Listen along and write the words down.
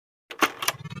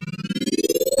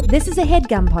This is a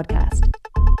HeadGum podcast.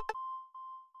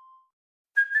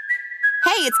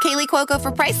 Hey, it's Kaylee Cuoco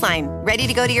for Priceline. Ready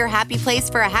to go to your happy place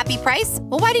for a happy price?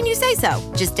 Well, why didn't you say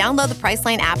so? Just download the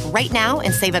Priceline app right now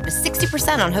and save up to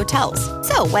 60% on hotels.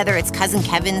 So whether it's Cousin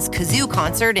Kevin's Kazoo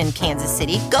Concert in Kansas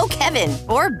City, go Kevin,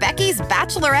 or Becky's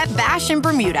Bachelorette Bash in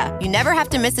Bermuda, you never have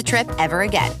to miss a trip ever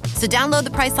again. So download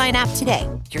the Priceline app today.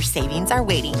 Your savings are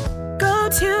waiting. Go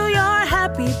to your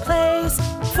happy place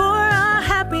for a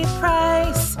happy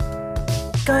price.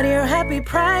 Go to your happy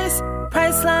price,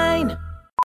 Priceline.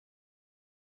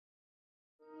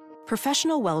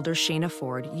 Professional welder Shayna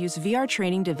Ford used VR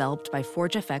training developed by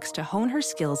ForgeFX to hone her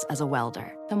skills as a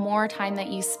welder. The more time that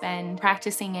you spend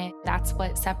practicing it, that's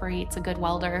what separates a good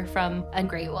welder from a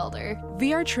great welder.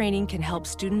 VR training can help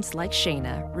students like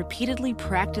Shayna repeatedly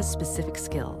practice specific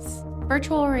skills.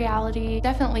 Virtual reality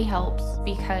definitely helps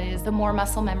because the more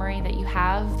muscle memory that you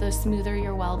have, the smoother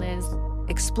your weld is.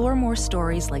 Explore more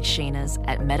stories like Shayna's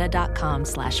at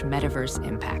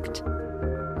meta.com/metaverseimpact.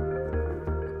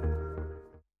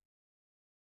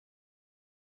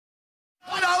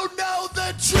 I don't know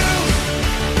the truth.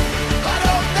 I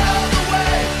don't know the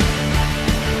way.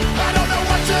 I don't know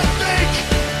what to think.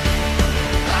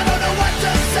 I don't know what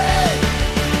to say.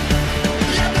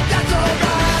 Yeah, but that's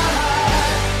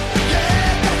alright.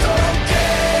 Yeah, that's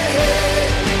okay.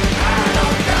 I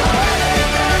don't know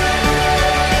anything.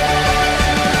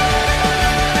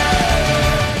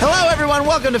 Hello, everyone.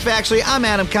 Welcome to Factually. I'm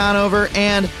Adam Conover,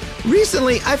 and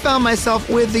recently I found myself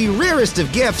with the rarest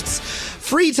of gifts.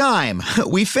 Free time.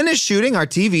 We finished shooting our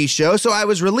TV show, so I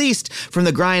was released from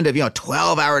the grind of,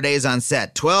 12-hour days on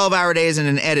set, 12-hour days in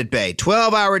an edit bay,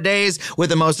 12-hour days with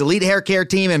the most elite hair care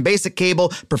team and basic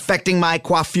cable perfecting my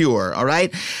coiffure, all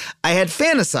right? I had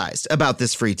fantasized about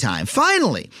this free time.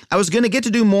 Finally, I was going to get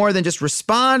to do more than just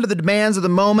respond to the demands of the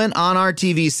moment on our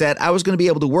TV set. I was going to be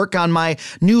able to work on my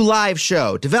new live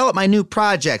show, develop my new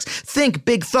projects, think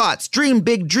big thoughts, dream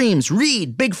big dreams,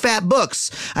 read big fat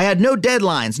books. I had no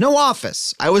deadlines, no office.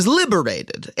 I was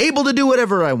liberated, able to do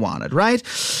whatever I wanted, right?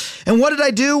 And what did I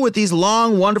do with these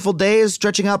long, wonderful days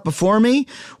stretching out before me?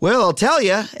 Well, I'll tell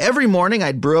you, every morning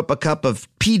I'd brew up a cup of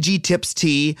PG Tips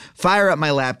tea, fire up my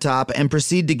laptop, and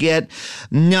proceed to get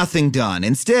nothing done.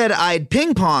 Instead, I'd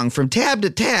ping pong from tab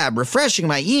to tab, refreshing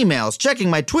my emails, checking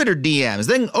my Twitter DMs,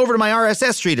 then over to my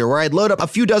RSS reader where I'd load up a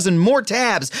few dozen more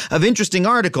tabs of interesting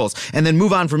articles, and then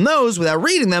move on from those without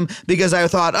reading them because I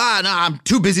thought, no, I'm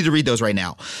too busy to read those right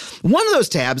now. One of those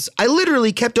tabs I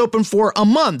literally kept open for a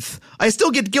month. I still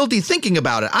get guilty thinking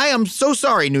about it. I am so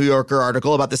sorry, New Yorker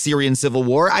article about the Syrian civil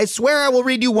war. I swear I will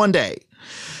read you one day.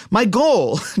 My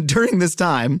goal during this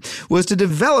time was to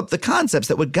develop the concepts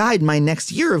that would guide my next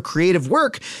year of creative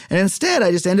work, and instead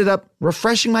I just ended up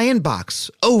refreshing my inbox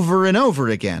over and over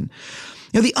again.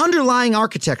 The underlying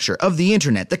architecture of the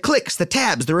internet, the clicks, the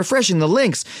tabs, the refreshing, the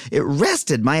links, it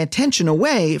wrested my attention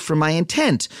away from my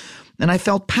intent, and I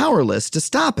felt powerless to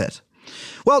stop it.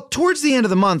 Well, towards the end of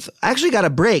the month, I actually got a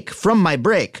break from my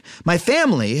break. My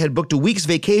family had booked a week's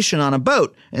vacation on a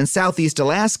boat in Southeast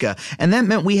Alaska, and that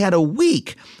meant we had a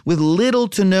week with little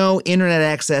to no internet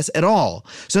access at all.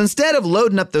 So instead of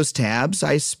loading up those tabs,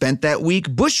 I spent that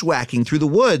week bushwhacking through the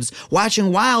woods,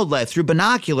 watching wildlife through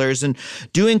binoculars, and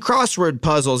doing crossword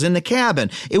puzzles in the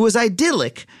cabin. It was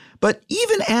idyllic. But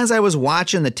even as I was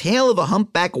watching the tail of a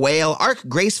humpback whale arc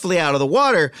gracefully out of the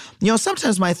water,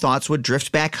 sometimes my thoughts would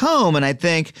drift back home and I'd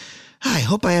think, I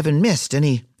hope I haven't missed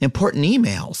any important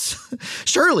emails.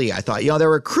 Surely, I thought, there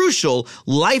were crucial,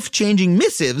 life-changing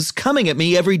missives coming at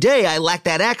me every day. I lacked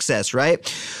that access, right?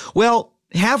 Well,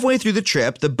 halfway through the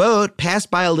trip, the boat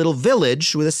passed by a little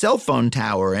village with a cell phone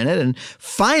tower in it, and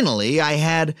finally I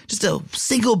had just a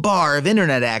single bar of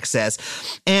internet access.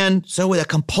 And so with a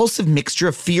compulsive mixture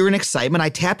of fear and excitement, I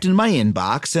tapped in my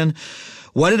inbox, and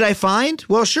what did I find?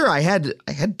 Well, sure, I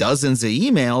had dozens of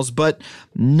emails, but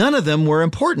none of them were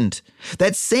important.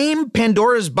 That same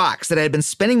Pandora's box that I had been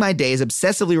spending my days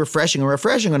obsessively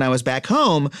refreshing when I was back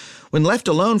home, when left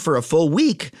alone for a full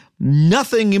week,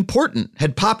 nothing important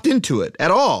had popped into it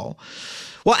at all.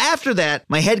 Well, after that,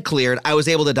 my head cleared, I was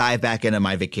able to dive back into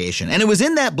my vacation. And it was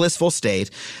in that blissful state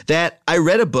that I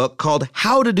read a book called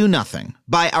How to Do Nothing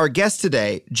by our guest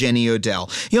today, Jenny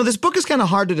Odell. This book is kind of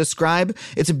hard to describe.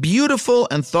 It's a beautiful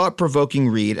and thought-provoking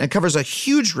read, and it covers a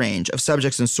huge range of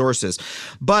subjects and sources.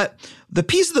 But the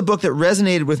piece of the book that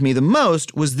resonated with me the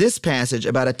most was this passage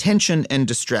about attention and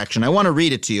distraction. I want to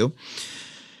read it to you.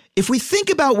 If we think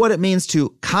about what it means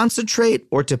to concentrate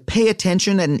or to pay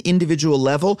attention at an individual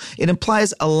level, it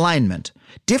implies alignment.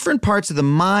 different parts of the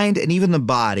mind and even the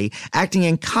body acting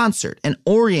in concert and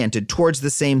oriented towards the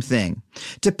same thing.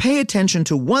 To pay attention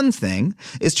to one thing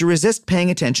is to resist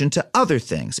paying attention to other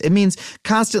things. It means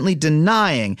constantly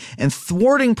denying and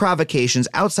thwarting provocations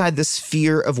outside the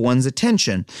sphere of one's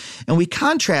attention. And we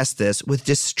contrast this with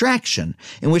distraction,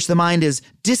 in which the mind is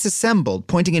disassembled,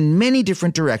 pointing in many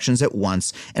different directions at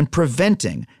once and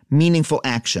preventing meaningful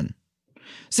action.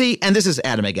 See, and this is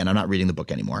Adam again. I'm not reading the book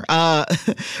anymore.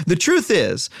 The truth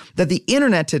is that the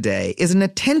internet today is an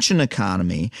attention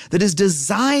economy that is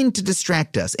designed to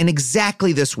distract us in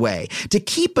exactly this way, to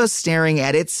keep us staring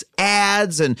at its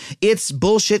ads and its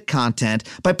bullshit content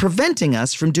by preventing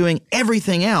us from doing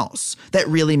everything else that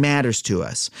really matters to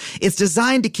us. It's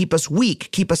designed to keep us weak,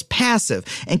 keep us passive,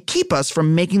 and keep us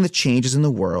from making the changes in the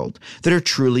world that are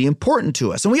truly important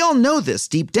to us. And we all know this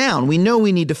deep down. We know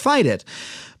we need to fight it.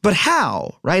 But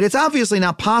how, right? It's obviously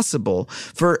not possible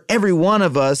for every one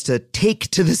of us to take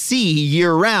to the sea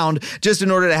year round just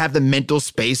in order to have the mental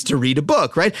space to read a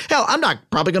book, right? Hell, I'm not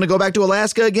probably going to go back to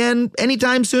Alaska again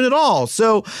anytime soon at all.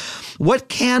 So what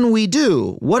can we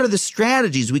do? What are the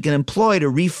strategies we can employ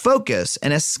to refocus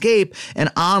and escape an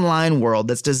online world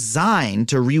that's designed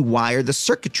to rewire the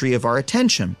circuitry of our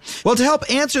attention? Well, to help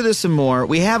answer this some more,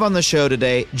 we have on the show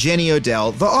today Jenny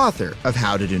Odell, the author of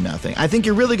How to Do Nothing. I think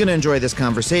you're really going to enjoy this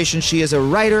conversation. She is a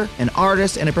writer, an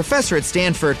artist, and a professor at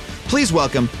Stanford. Please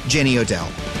welcome Jenny Odell.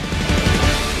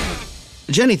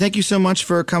 Jenny, thank you so much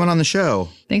for coming on the show.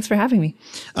 Thanks for having me.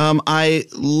 I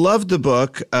loved the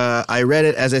book. I read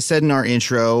it, as I said in our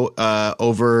intro,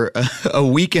 over a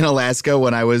week in Alaska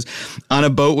when I was on a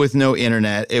boat with no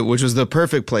internet, which was the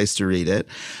perfect place to read it.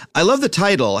 I love the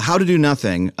title, How to Do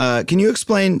Nothing. Can you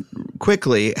explain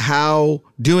quickly how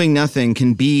doing nothing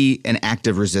can be an act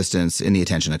of resistance in the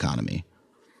attention economy?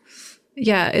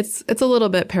 Yeah, it's a little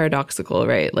bit paradoxical,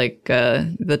 right? Like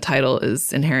the title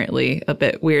is inherently a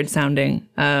bit weird sounding.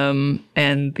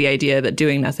 And the idea that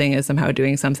doing nothing is somehow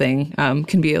doing something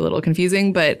can be a little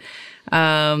confusing. But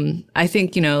I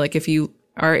think, like if you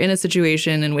are in a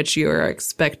situation in which you are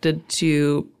expected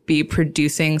to be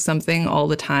producing something all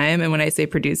the time. And when I say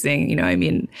producing, I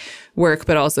mean work,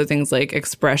 but also things like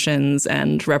expressions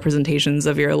and representations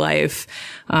of your life,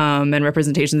 and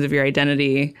representations of your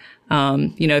identity.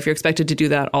 If you're expected to do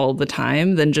that all the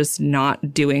time, then just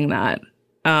not doing that,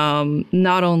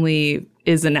 not only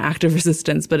is an act of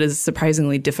resistance, but is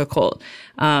surprisingly difficult.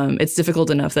 It's difficult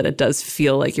enough that it does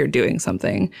feel like you're doing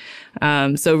something.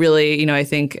 So really, I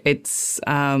think it's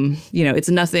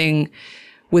nothing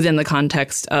within the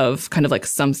context of kind of like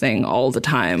something all the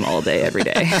time, all day, every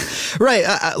day. Right.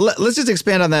 Let's just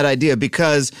expand on that idea,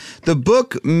 because the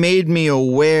book made me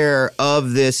aware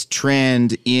of this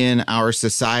trend in our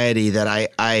society that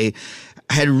I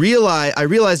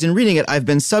realized in reading it I've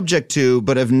been subject to,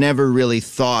 but have never really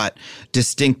thought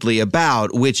distinctly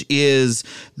about, which is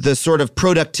the sort of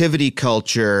productivity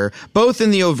culture, both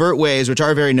in the overt ways, which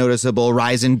are very noticeable,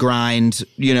 rise and grind,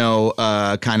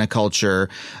 kind of culture,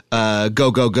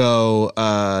 go,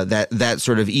 that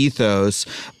sort of ethos,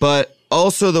 but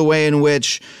also the way in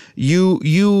which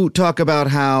you talk about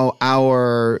how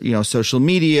our, social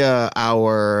media,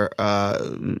 our,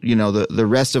 the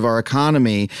rest of our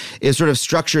economy is sort of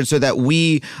structured so that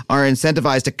we are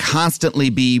incentivized to constantly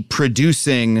be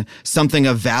producing something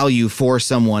of value for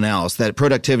someone else. That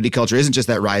productivity culture isn't just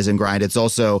that rise and grind. It's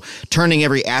also turning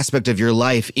every aspect of your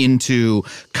life into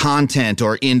content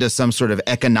or into some sort of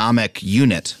economic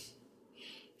unit.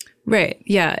 Right.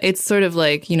 Yeah. It's sort of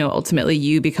like, ultimately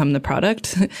you become the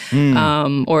product,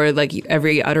 or like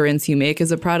every utterance you make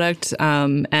is a product.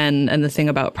 And the thing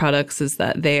about products is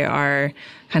that they are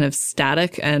kind of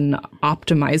static and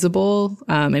optimizable,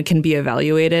 and can be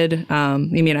evaluated.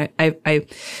 I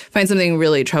find something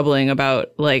really troubling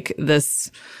about like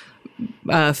this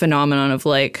phenomenon of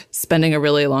like spending a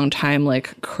really long time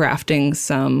like crafting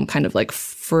some kind of like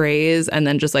phrase and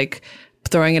then just like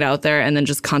throwing it out there and then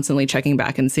just constantly checking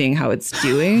back and seeing how it's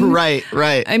doing. Right.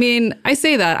 I mean, I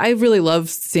say that. I really love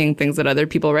seeing things that other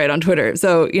people write on Twitter.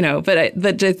 So, but I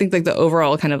think like the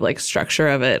overall kind of like structure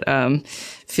of it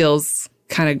feels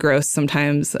kind of gross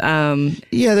sometimes.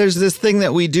 Yeah, there's this thing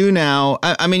that we do now.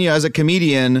 I mean, as a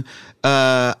comedian,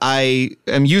 I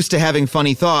am used to having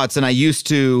funny thoughts, and I used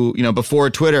to,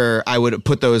 before Twitter, I would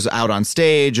put those out on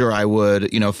stage, or I would,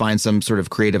 find some sort of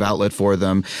creative outlet for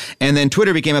them. And then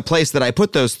Twitter became a place that I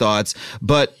put those thoughts.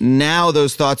 But now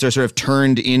those thoughts are sort of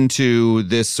turned into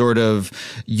this sort of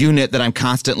unit that I'm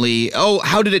constantly,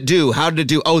 how did it do?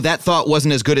 Oh, that thought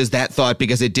wasn't as good as that thought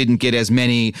because it didn't get as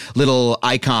many little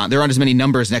icons. There aren't as many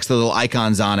numbers next to the little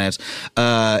icons on it.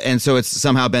 And so it's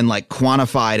somehow been like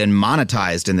quantified and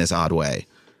monetized in this odd way.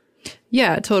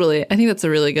 Yeah, totally. I think that's a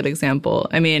really good example.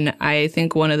 I mean, I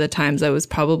think one of the times I was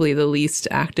probably the least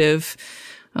active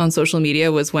on social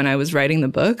media was when I was writing the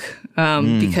book,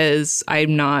 because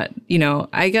I'm not,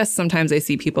 I guess sometimes I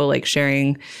see people like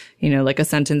sharing, like a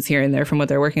sentence here and there from what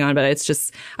they're working on, but I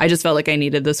just felt like I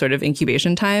needed the sort of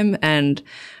incubation time. And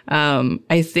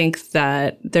I think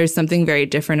that there's something very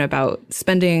different about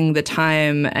spending the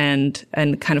time and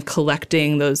kind of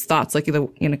collecting those thoughts, like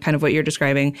kind of what you're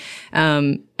describing,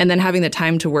 and then having the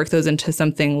time to work those into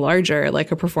something larger,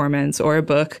 like a performance or a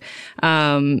book,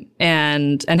 and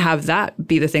have that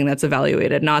be the thing that's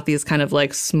evaluated, not these kind of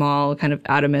like small, kind of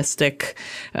atomistic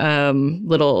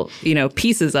little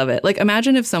pieces of it. Like,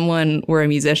 imagine if someone were a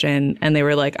musician and they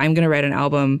were like, I'm going to write an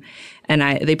album, and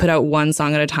they put out one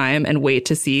song at a time and wait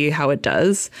to see how it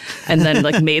does, and then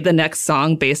like made the next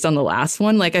song based on the last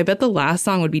one. Like, I bet the last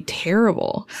song would be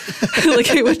terrible.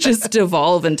 Like, it would just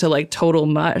devolve into like total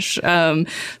mush.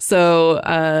 So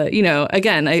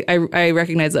again, I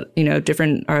recognize that,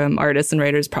 different artists and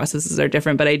writers' processes are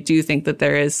different, but I do think that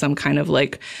there is some kind of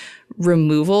like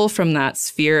removal from that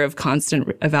sphere of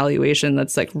constant evaluation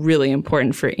that's like really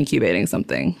important for incubating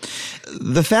something.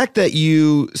 The fact that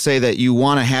you say that you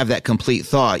want to have that complete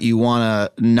thought, you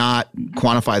want to not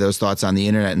quantify those thoughts on the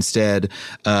internet, instead,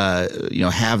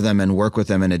 have them and work with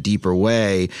them in a deeper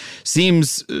way,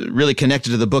 seems really connected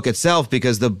to the book itself,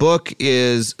 because the book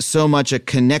is so much a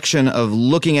connection of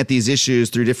looking at these issues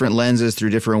through different lenses, through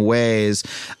different ways,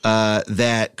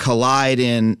 that collide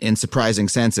in surprising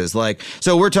senses. Like,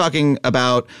 so we're talking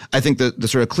about, I think the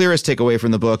sort of clearest takeaway from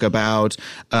the book about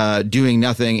doing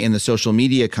nothing in the social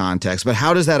media context, but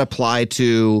how does that apply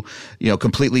to,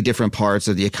 completely different parts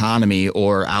of the economy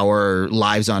or our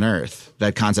lives on Earth,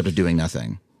 that concept of doing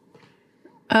nothing?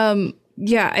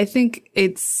 Yeah, I think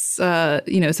it's,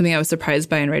 something I was surprised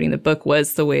by in writing the book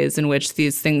was the ways in which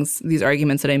these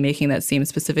arguments that I'm making that seem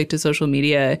specific to social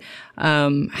media,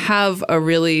 have a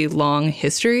really long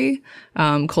history,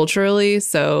 culturally.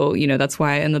 So, that's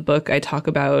why in the book I talk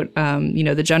about,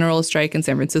 the general strike in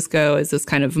San Francisco as this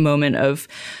kind of moment of,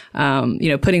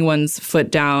 putting one's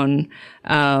foot down,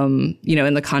 in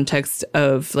the context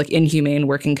of like inhumane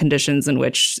working conditions in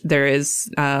which there is,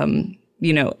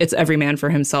 it's every man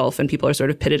for himself and people are sort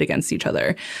of pitted against each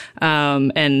other.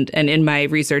 And in my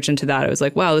research into that, I was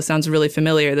like, wow, this sounds really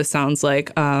familiar. This sounds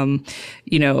like,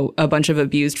 a bunch of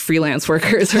abused freelance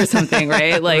workers or something,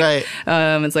 right? Like, right.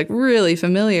 It's like really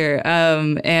familiar.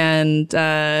 And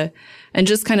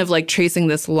just kind of like tracing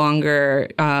this longer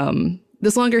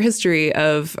history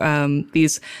of,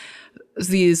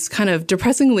 these kind of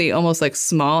depressingly almost like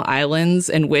small islands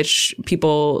in which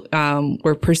people,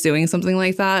 were pursuing something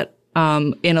like that.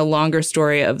 In a longer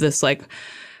story of this like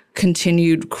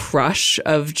continued crush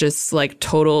of just like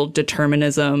total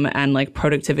determinism and like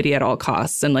productivity at all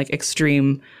costs and like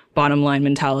extreme bottom line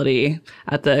mentality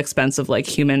at the expense of like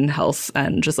human health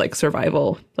and just like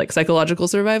survival, like psychological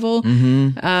survival.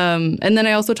 Mm-hmm. And then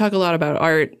I also talk a lot about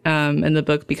art in the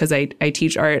book because I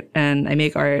teach art and I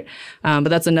make art. But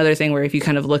that's another thing where if you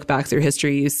kind of look back through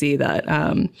history, you see that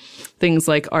things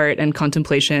like art and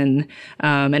contemplation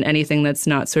and anything that's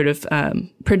not sort of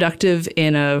productive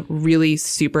in a really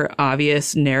super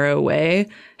obvious, narrow way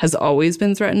has always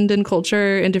been threatened in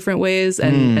culture in different ways.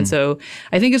 And so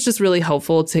I think it's just really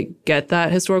helpful to get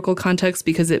that historical context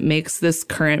because it makes this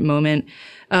current moment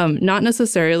not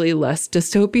necessarily less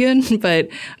dystopian, but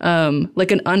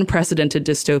like an unprecedented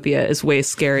dystopia is way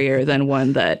scarier than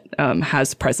one that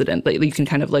has precedent. Like you can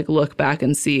kind of like look back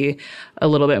and see a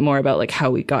little bit more about like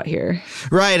how we got here.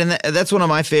 Right. And that's one of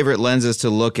my favorite lenses to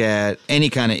look at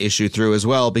any kind of issue through as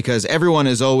well, because everyone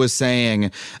is always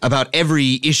saying about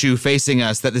every issue facing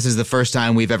us that this is the first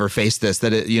time we've ever faced this,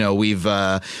 that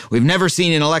we've never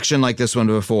seen an election like this one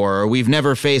before, or we've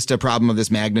never faced a problem of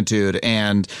this magnitude.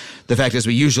 And the fact is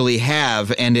we usually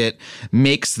have, and it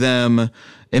makes them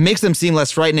seem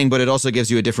less frightening, but it also gives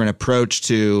you a different approach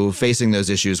to facing those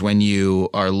issues when you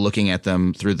are looking at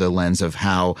them through the lens of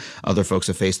how other folks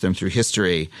have faced them through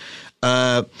history.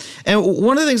 And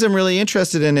one of the things I'm really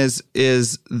interested in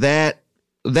is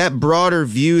that broader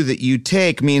view that you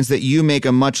take means that you make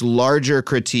a much larger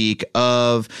critique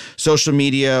of social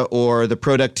media or the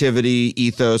productivity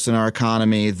ethos in our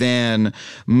economy than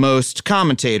most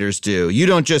commentators do. You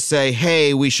don't just say,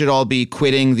 hey, we should all be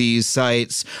quitting these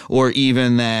sites, or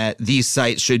even that these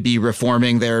sites should be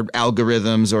reforming their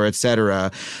algorithms or et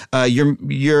cetera.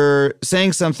 You're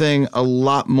saying something a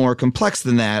lot more complex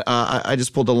than that. I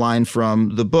just pulled a line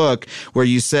from the book where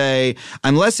you say,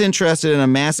 I'm less interested in a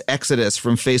mass exodus from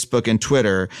from Facebook and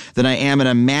Twitter than I am in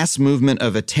a mass movement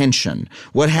of attention.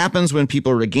 What happens when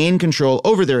people regain control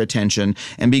over their attention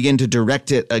and begin to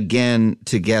direct it again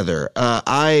together?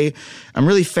 I'm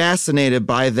really fascinated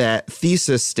by that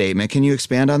thesis statement. Can you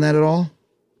expand on that at all?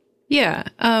 Yeah.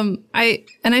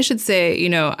 I should say,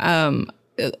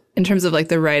 in terms of like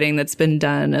the writing that's been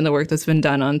done and the work that's been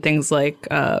done on things like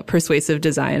persuasive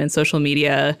design and social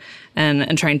media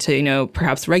and trying to,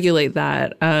 perhaps regulate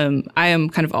that, I am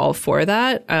kind of all for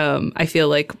that. I feel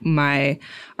like my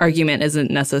argument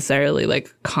isn't necessarily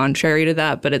like contrary to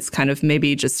that, but it's kind of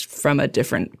maybe just from a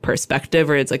different perspective,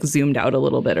 or it's like zoomed out a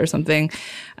little bit or something.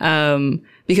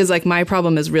 Because like my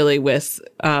problem is really with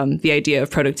the idea of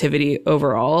productivity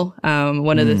overall.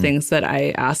 One of the things that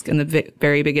I ask in the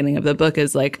very beginning of the book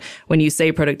is like, when you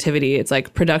say productivity, it's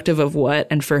like productive of what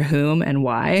and for whom and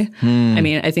why. I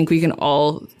mean, I think we can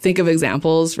all think of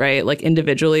examples, right? Like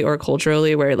individually or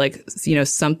culturally where like,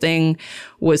 something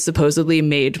was supposedly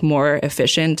made more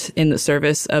efficient in the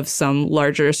service of some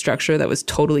larger structure that was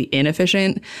totally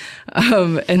inefficient.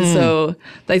 So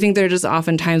I think there are just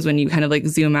often times when you kind of like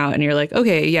zoom out and you're like,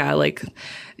 okay, yeah, like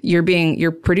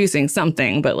you're producing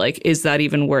something, but like, is that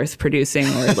even worth producing?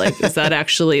 Or like, is that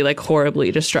actually like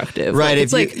horribly destructive?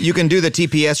 Right. Like, If you can do the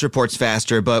TPS reports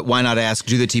faster, but why not ask,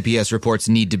 do the TPS reports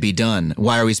need to be done?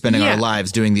 Why are we spending our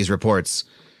lives doing these reports?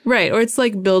 Right. Or it's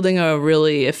like building a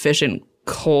really efficient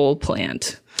coal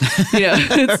plant.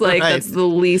 It's like, right. That's the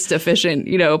least efficient,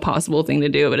 possible thing to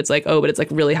do. But it's like, but it's like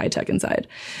really high tech inside.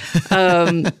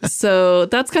 So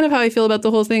that's kind of how I feel about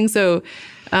the whole thing. So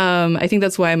I think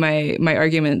that's why my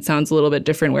argument sounds a little bit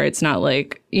different, where it's not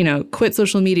like, quit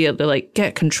social media to like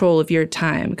get control of your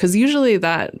time. Because usually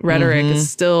that rhetoric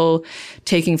is still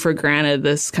taking for granted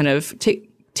this kind of take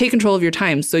control of your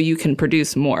time so you can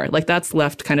produce more. Like that's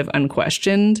left kind of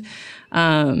unquestioned.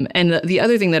 And the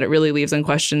other thing that it really leaves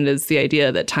unquestioned is the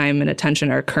idea that time and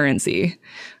attention are currency.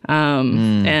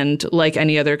 And like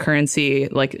any other currency,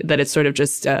 like that it's sort of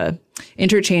just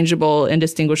interchangeable,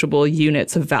 indistinguishable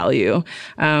units of value.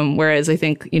 Whereas I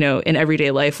think, in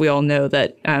everyday life, we all know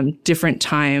that different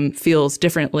time feels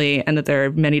differently and that there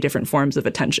are many different forms of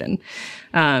attention.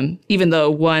 Even though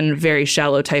one very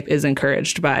shallow type is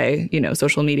encouraged by,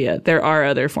 social media, there are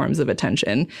other forms of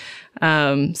attention.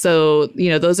 So,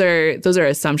 those are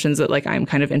assumptions that like I'm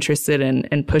kind of interested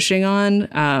in pushing on.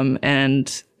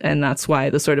 And that's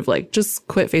why the sort of like just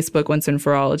quit Facebook once and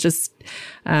for all. It's just,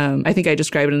 I think I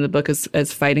describe it in the book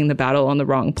as fighting the battle on the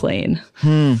wrong plane.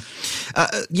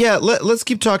 Let's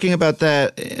keep talking about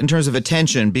that in terms of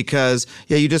attention, because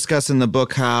you discuss in the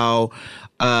book how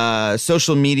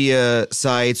social media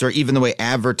sites, or even the way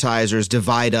advertisers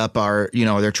divide up our,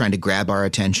 they're trying to grab our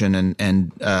attention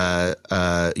and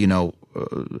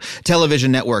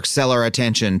television networks sell our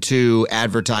attention to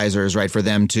advertisers, right, for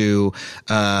them to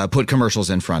put commercials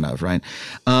in front of, right?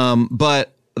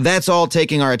 But that's all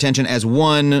taking our attention as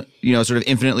one, sort of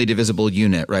infinitely divisible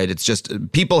unit, right? It's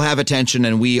just people have attention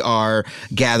and we are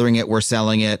gathering it, we're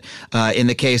selling it. In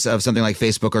the case of something like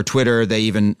Facebook or Twitter, they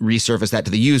even resurface that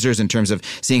to the users in terms of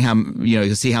seeing how,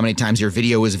 you see how many times your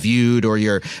video was viewed or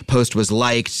your post was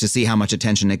liked to see how much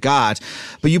attention it got.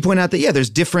 But you point out that, there's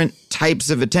different types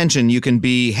of attention. You can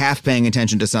be half paying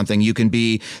attention to something. You can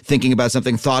be thinking about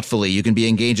something thoughtfully. You can be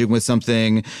engaging with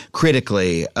something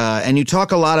critically. And you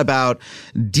talk a lot about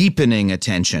deepening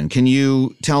attention. Can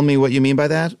you tell me what you mean by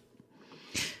that?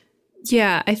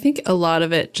 Yeah, I think a lot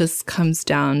of it just comes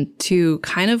down to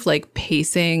kind of like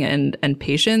pacing and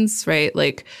patience, right?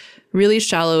 Like really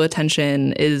shallow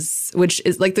attention which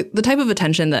is like the type of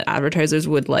attention that advertisers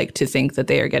would like to think that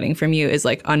they are getting from you is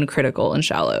like uncritical and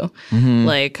shallow.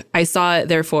 Like I saw it,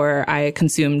 therefore I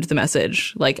consumed the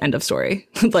message, like end of story.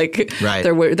 Like right.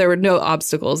 There were no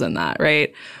obstacles in that,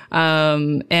 right?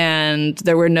 And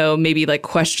there were no maybe like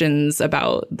questions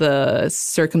about the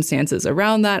circumstances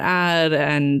around that ad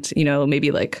and,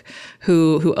 maybe like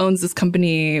who owns this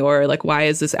company or like why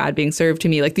is this ad being served to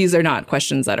me? Like these are not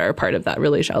questions that are part of that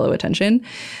really shallow attention.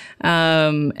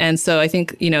 And so I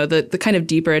think, the kind of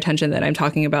deeper attention that I'm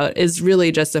talking about is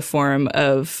really just a form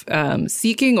of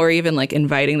seeking or even like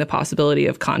inviting the possibility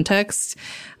of context,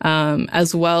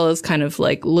 as well as kind of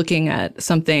like looking at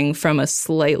something from a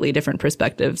slightly different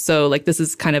perspective. So like this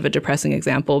is kind of a depressing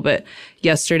example, but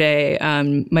yesterday,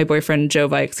 my boyfriend Joe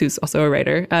Vikes, who's also a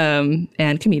writer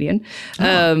and comedian,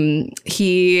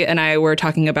 he and I were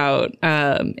talking about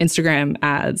Instagram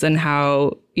ads and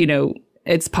how,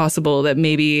 it's possible that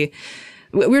maybe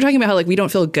we were talking about how like we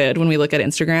don't feel good when we look at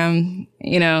Instagram,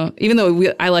 even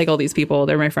though I like all these people,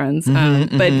 they're my friends.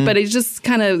 But it's just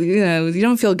kind of, you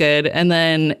don't feel good. And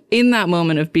then in that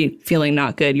moment of feeling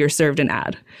not good, you're served an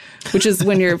ad, which is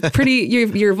when you're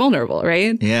you're vulnerable,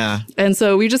 right? Yeah. And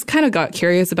so we just kind of got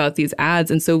curious about these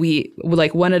ads. And so we,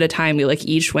 like, one at a time, we like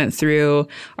each went through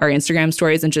our Instagram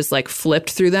stories and just like flipped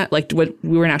through that. Like,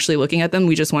 we weren't actually looking at them.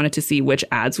 We just wanted to see which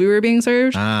ads we were being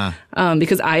served.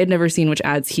 Because I had never seen which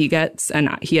ads he gets and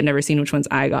he had never seen which ones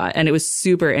I got. And it was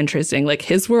super interesting. Like,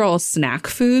 his were all snack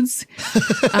foods.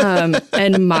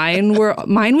 And mine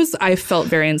was, I felt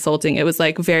very insulting. It was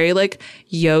like very like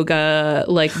yoga,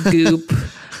 like goop.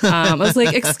 I was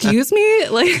like, excuse me?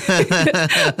 Like,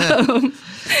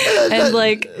 and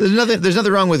like, there's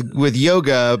nothing wrong with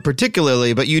yoga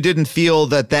particularly, but you didn't feel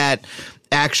that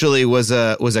actually was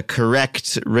a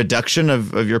correct reduction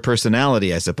of your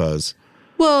personality, I suppose.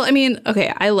 Well, I mean,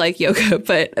 okay, I like yoga,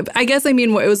 but I guess it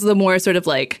was the more sort of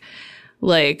like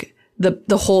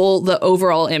the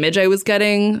overall image I was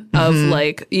getting of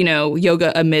like,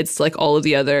 yoga amidst like all of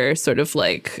the other sort of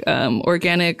like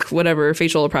organic, whatever,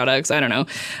 facial products. I don't know.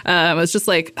 I was just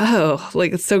like, oh,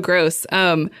 like, it's so gross.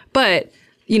 But,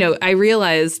 I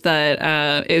realized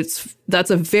that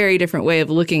that's a very different way of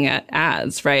looking at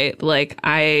ads, right? Like,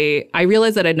 I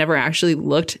realized that I'd never actually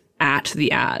looked at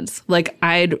the ads. Like,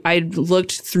 I'd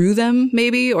looked through them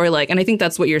maybe, or like, and I think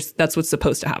that's what's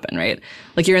supposed to happen, right?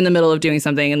 Like, you're in the middle of doing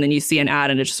something and then you see an ad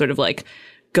and it just sort of like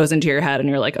goes into your head and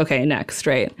you're like, okay, next,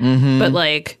 right? But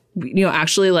like,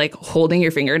 actually like holding your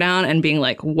finger down and being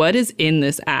like, what is in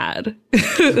this ad?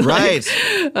 Right.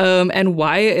 And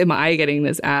why am I getting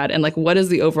this ad? And like, what is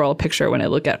the overall picture when I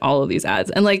look at all of these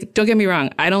ads? And like, don't get me wrong,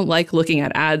 I don't like looking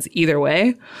at ads either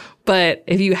way. But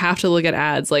if you have to look at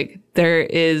ads, like, there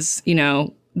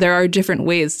are different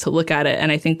ways to look at it.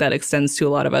 And I think that extends to a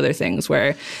lot of other things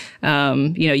where,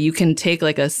 you can take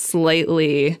like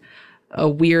a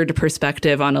weird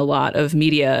perspective on a lot of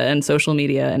media and social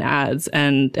media and ads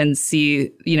and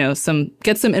see,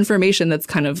 get some information that's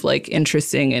kind of like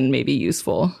interesting and maybe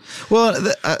useful. Well,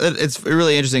 it's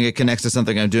really interesting. It connects to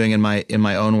something I'm doing in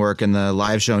my own work in the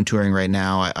live show and touring right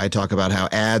now. I talk about how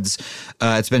ads,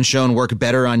 it's been shown, work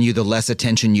better on you the less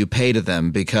attention you pay to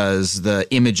them, because the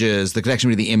connection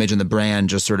between the image and the brand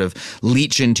just sort of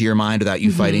leach into your mind without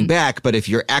you fighting back. But if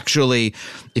you actually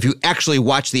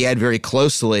watch the ad very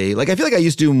closely, like, I feel like I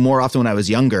used to do more often when I was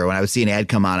younger. When I would see an ad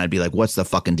come on, I'd be like, what's the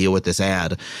fucking deal with this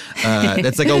ad?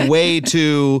 That's like a way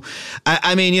to,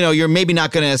 I mean, you're maybe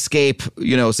not going to escape,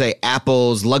 say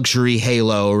Apple's luxury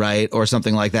halo, right? Or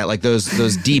something like that. Like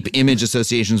those deep image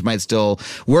associations might still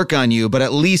work on you, but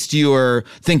at least you're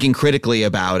thinking critically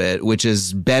about it, which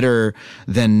is better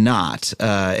than not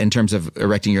in terms of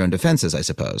erecting your own defenses, I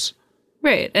suppose.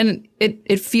 Right. And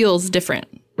it feels different,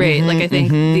 right? Like, I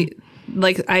think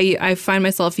I find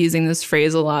myself using this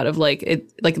phrase a lot of like,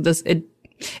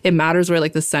 it matters where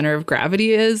like the center of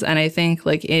gravity is. And I think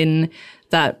like in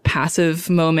that passive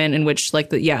moment in which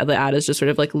like the ad is just sort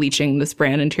of like leaching this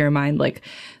brand into your mind, like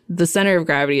the center of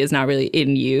gravity is not really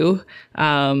in you.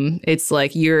 It's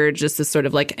like you're just this sort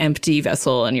of like empty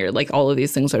vessel and you're like all of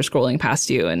these things are scrolling past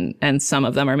you and some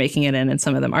of them are making it in and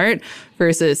some of them aren't,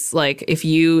 versus like if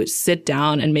you sit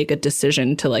down and make a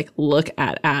decision to like look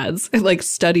at ads, like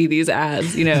study these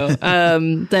ads,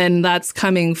 then that's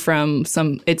coming from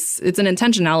it's an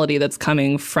intentionality that's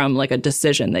coming from like a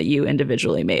decision that you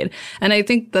individually made. And I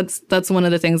think that's one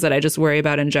of the things that I just worry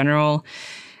about in general.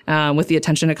 With the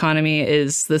attention economy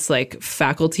is this like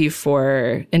faculty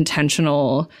for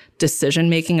intentional decision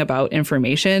making about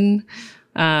information.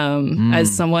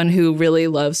 As someone who really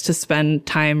loves to spend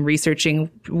time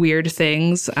researching weird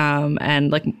things,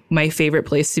 and like my favorite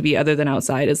place to be other than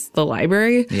outside is the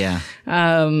library. Yeah.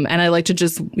 And I like to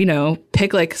just,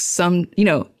 pick like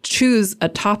choose a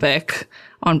topic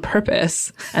on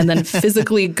purpose and then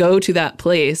physically go to that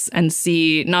place and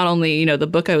see not only, the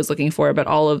book I was looking for, but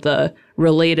all of the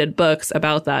related books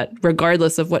about that,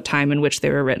 regardless of what time in which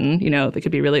they were written. They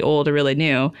could be really old or really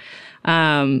new.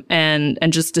 And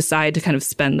just decide to kind of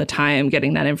spend the time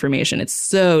getting that information. It's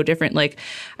so different. Like,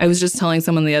 I was just telling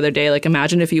someone the other day, like,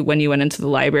 imagine when you went into the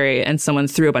library and someone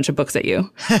threw a bunch of books at you.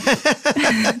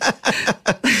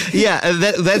 Yeah,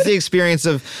 that's the experience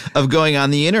of going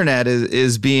on the internet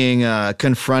is being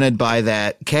confronted by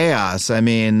that chaos. I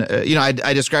mean,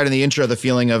 I described in the intro the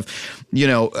feeling of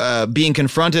being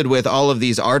confronted with all of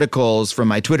these articles from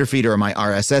my Twitter feed or my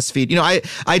RSS feed.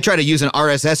 I try to use an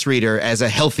RSS reader as a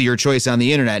healthier choice on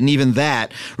the internet. And even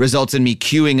that results in me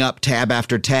queuing up tab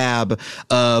after tab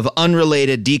of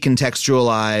unrelated,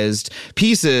 decontextualized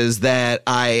pieces that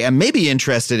I am maybe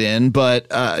interested in, but,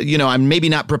 I'm maybe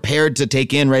not prepared to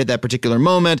take in right at that particular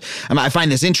moment. I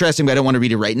find this interesting, but I don't want to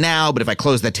read it right now. But if I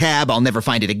close the tab, I'll never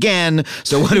find it again.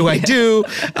 So what do I do?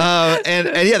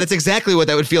 And yeah, that's exactly what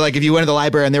that would feel like if you went to the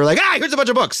library and they were like, here's a bunch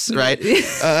of books, right?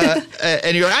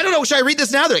 And you're like, I don't know, should I read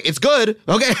this now? They're like, it's good.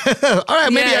 Okay. All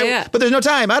right, maybe but there's no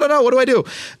time. I don't know. What do I do?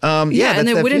 And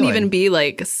it wouldn't even be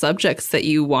like subjects that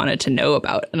you wanted to know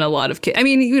about in a lot of cases. I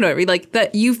mean, like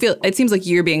that you feel, it seems like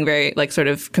you're being very like sort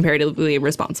of comparatively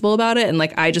responsible about it. And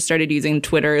like I just started using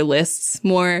Twitter lists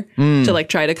more to like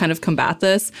try to kind of combat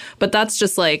this. But that's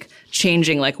just like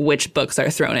changing like which books are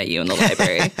thrown at you in the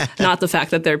library, not the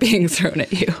fact that they're being thrown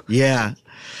at you. Yeah.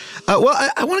 Well,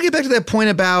 I want to get back to that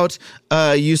point about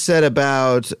you said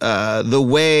about the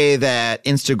way that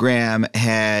Instagram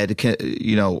had,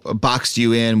 boxed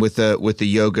you in with the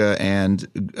yoga and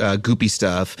goopy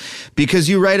stuff, because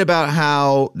you write about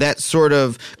how that sort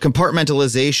of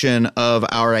compartmentalization of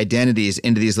our identities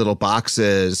into these little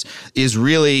boxes is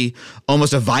really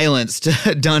almost a violence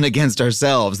done against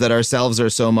ourselves, that ourselves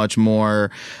are so much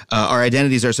more, our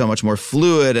identities are so much more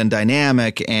fluid and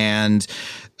dynamic and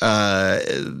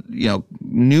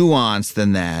nuanced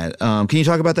than that. Can you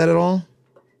talk about that at all?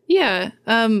 Yeah.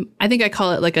 I think I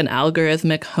call it like an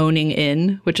algorithmic honing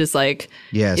in, which is like,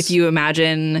 if you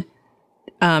imagine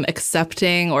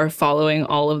accepting or following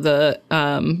all of the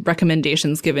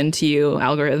recommendations given to you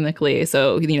algorithmically.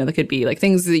 So, that could be like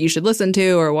things that you should listen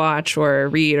to or watch or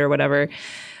read or whatever.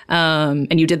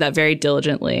 And you did that very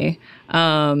diligently.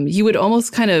 You would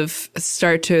almost kind of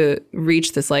start to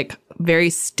reach this like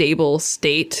very stable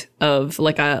state of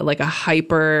like a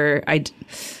hyper,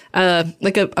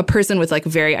 like a person with like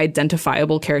very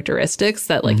identifiable characteristics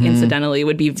that like incidentally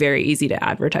would be very easy to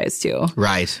advertise to.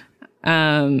 Right.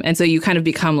 And so you kind of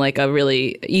become like a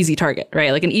really easy target,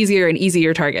 right? Like an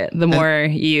easier target, the more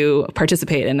you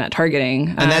participate in that targeting.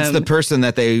 And that's the person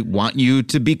that they want you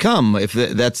to become. If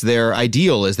that's their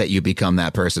ideal, is that you become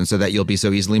that person so that you'll be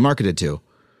so easily marketed to.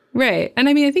 Right. And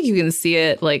I mean, I think you can see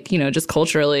it like, just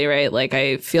culturally, right? Like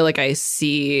I feel like I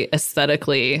see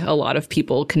aesthetically a lot of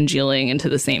people congealing into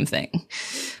the same thing.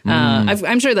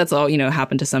 I'm sure that's all,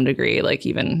 happened to some degree, like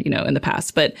even, in the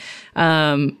past. But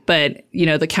the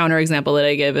counterexample that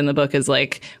I give in the book is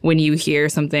like when you hear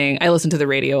something, I listen to the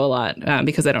radio a lot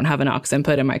because I don't have an aux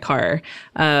input in my car.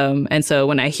 And so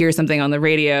when I hear something on the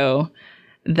radio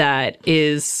that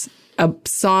is a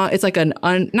song, it's like not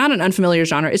an unfamiliar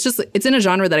genre. It's in a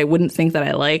genre that I wouldn't think that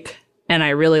I like. And I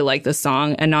really like this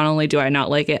song. And not only do I not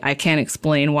like it, I can't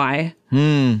explain why.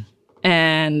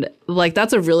 And like,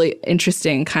 that's a really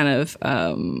interesting kind of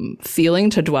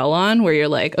feeling to dwell on, where you're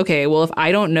like, okay, well, if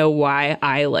I don't know why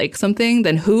I like something,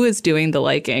 then who is doing the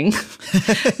liking?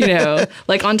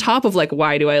 Like on top of like,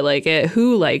 why do I like it?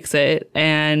 Who likes it?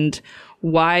 And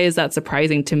why is that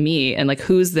surprising to me? And like,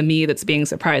 who's the me that's being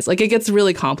surprised? Like, it gets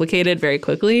really complicated very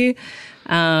quickly.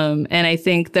 And I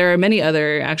think there are many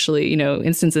other actually,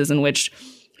 instances in which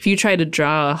if you try to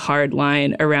draw a hard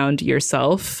line around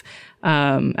yourself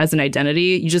as an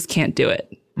identity, you just can't do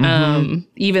it.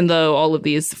 Even though all of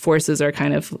these forces are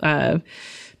kind of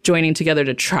joining together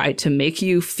to try to make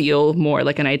you feel more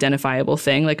like an identifiable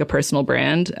thing, like a personal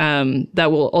brand,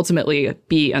 that will ultimately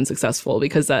be unsuccessful,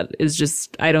 because that is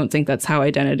just, I don't think that's how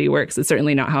identity works. It's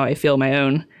certainly not how I feel my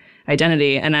own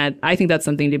identity. And I think that's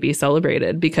something to be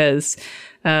celebrated, because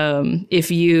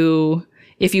if you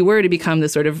were to become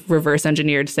this sort of reverse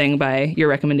engineered thing by your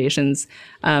recommendations,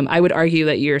 I would argue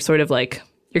that you're sort of like,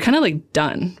 you're kind of like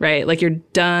done, right? Like you're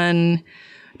done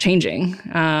changing.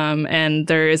 And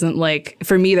there isn't like,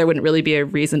 for me, there wouldn't really be a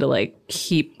reason to like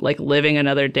keep like living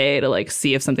another day to like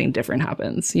see if something different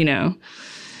happens,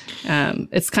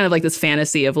 It's kind of like this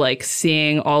fantasy of like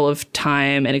seeing all of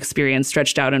time and experience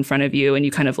stretched out in front of you. And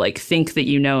you kind of like think that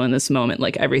in this moment,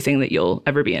 like everything that you'll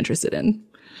ever be interested in.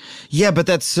 Yeah, but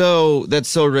that's so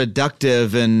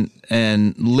reductive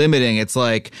and limiting. It's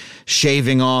like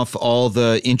shaving off all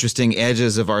the interesting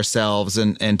edges of ourselves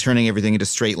and turning everything into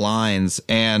straight lines.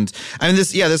 And I mean,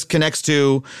 this connects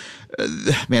to,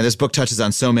 this book touches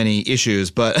on so many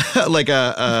issues, but like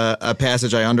a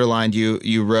passage I underlined,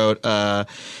 you wrote,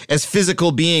 as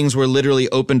physical beings, we're literally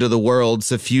open to the world,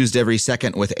 suffused every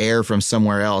second with air from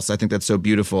somewhere else. I think that's so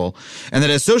beautiful. And that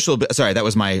as sorry, that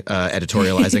was my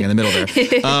editorializing in the middle there.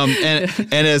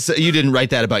 And as you didn't write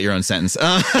that about your own sentence.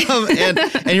 And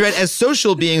you write, as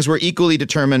social beings, we're equally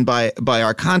determined by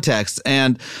our context.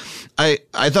 And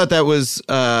I thought that was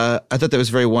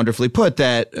very wonderfully put,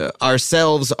 that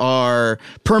ourselves are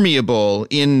permeable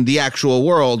in the actual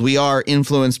world. We are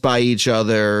influenced by each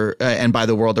other and by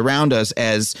the world around us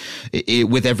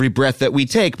with every breath that we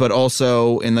take, but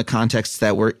also in the contexts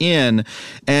that we're in.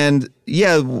 And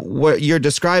yeah, what you're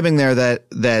describing there,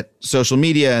 that social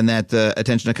media and that the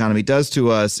attention economy does to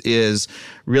us is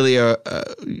really and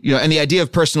the idea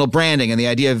of personal branding and the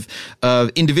idea of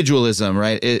individualism,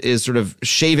 right, is sort of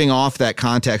shaving off that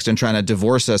context and trying to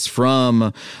divorce us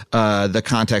from the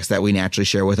context that we naturally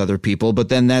share with other people. But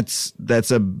then that's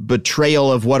a betrayal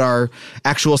of what our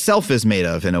actual self is made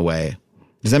of, in a way.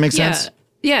 Does that make sense?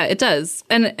 Yeah, it does.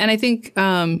 And I think,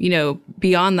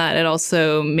 beyond that, it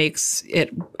also makes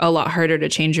it a lot harder to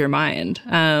change your mind.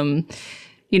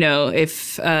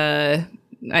 If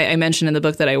I mentioned in the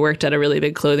book that I worked at a really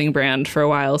big clothing brand for a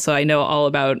while, so I know all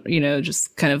about,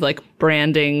 just kind of like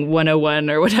branding 101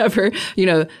 or whatever.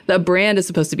 The brand is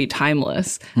supposed to be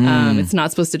timeless. It's not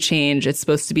supposed to change. It's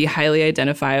supposed to be highly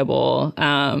identifiable.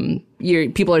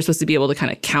 People are supposed to be able to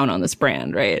kind of count on this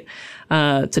brand, right?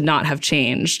 To not have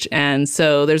changed. And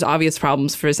so there's obvious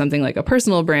problems for something like a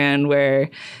personal brand where,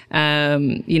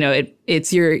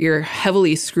 you're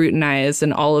heavily scrutinized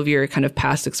and all of your kind of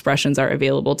past expressions are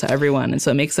available to everyone. And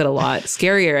so it makes it a lot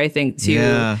scarier, I think,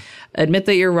 to admit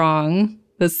that you're wrong.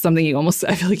 That's something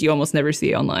I feel like you almost never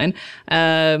see online.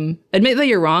 Admit that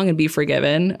you're wrong and be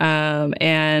forgiven,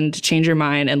 and change your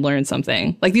mind and learn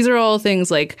something. Like, these are all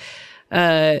things like,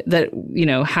 that,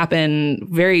 happen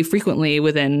very frequently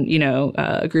within,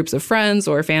 groups of friends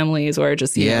or families or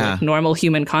just, like normal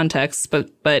human contexts.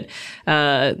 But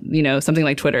something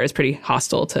like Twitter is pretty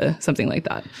hostile to something like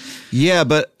that. Yeah.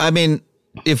 But I mean,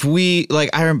 if we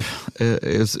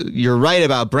you're right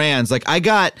about brands. Like, I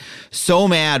got so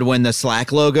mad when the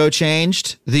Slack logo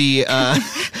changed. The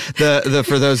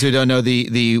for those who don't know,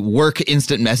 the Work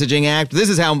Instant Messaging Act. This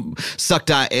is how sucked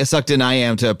in I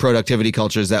am to productivity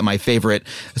cultures, that my favorite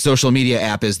social media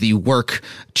app is the Work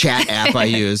chat app I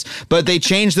use. But they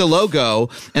changed the logo,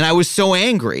 and I was so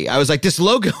angry. I was like,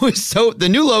 the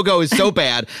new logo is so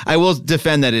bad. I will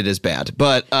defend that it is bad,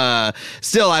 but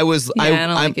still, I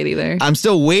don't like it either. I'm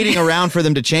still waiting around for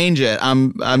them to change it.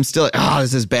 I'm still like, oh,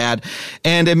 this is bad.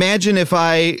 And imagine if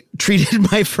I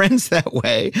treated my friends that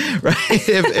way, right?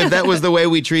 If that was the way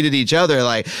we treated each other,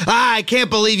 like, I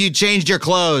can't believe you changed your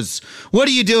clothes. What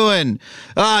are you doing?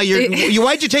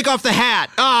 Why'd you take off the hat?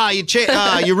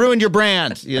 You ruined your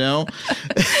brand.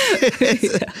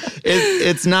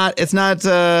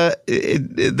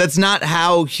 That's not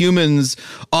how humans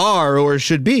are or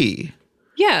should be.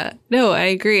 Yeah, no, I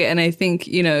agree. And I think,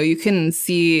 you can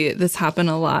see this happen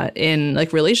a lot in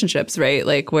like relationships, right?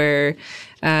 Like where,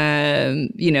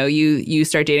 you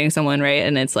start dating someone, right?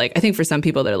 And it's like, I think for some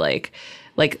people, they're like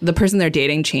the person they're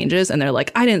dating changes and they're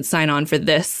like, I didn't sign on for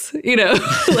this,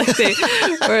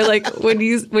 or like when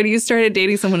you started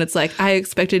dating someone, it's like, I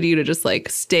expected you to just like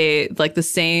stay like the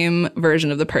same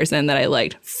version of the person that I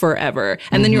liked forever.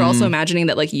 And then you're also imagining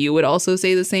that like you would also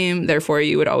say the same, therefore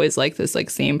you would always like this like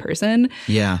same person.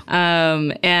 Yeah.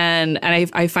 And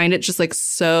I find it just like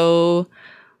so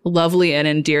lovely and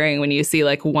endearing when you see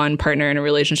like one partner in a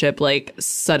relationship like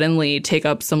suddenly take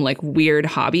up some like weird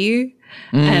hobby.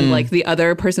 And like the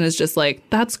other person is just like,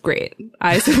 that's great.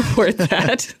 I support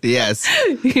that. Yes.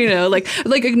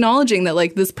 Like acknowledging that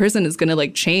like this person is going to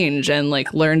like change and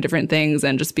like learn different things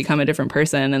and just become a different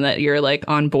person, and that you're like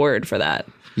on board for that.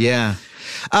 Yeah.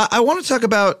 I want to talk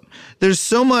about, there's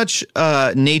so much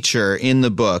nature in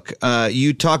the book.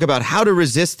 You talk about how to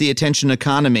resist the attention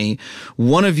economy.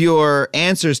 One of your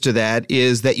answers to that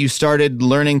is that you started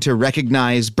learning to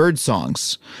recognize bird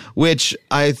songs, which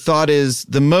I thought is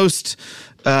the most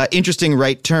interesting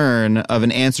right turn of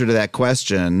an answer to that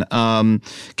question.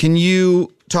 Can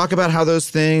you talk about how those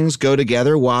things go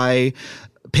together? Why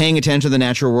paying attention to the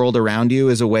natural world around you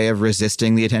is a way of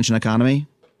resisting the attention economy?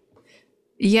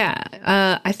 Yeah,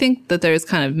 I think that there's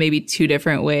kind of maybe two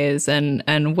different ways.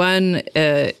 And one,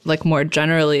 like more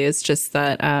generally, is just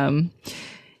that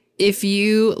if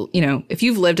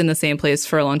you've lived in the same place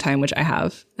for a long time, which I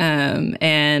have,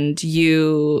 and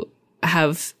you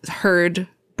have heard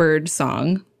bird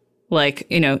song, like,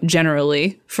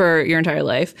 generally for your entire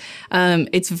life,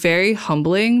 it's very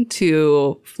humbling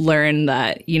to learn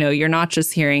that, you're not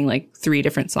just hearing like 3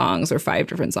 different songs or 5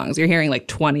 different songs. You're hearing like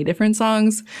 20 different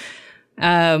songs.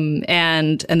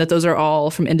 And that those are all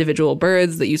from individual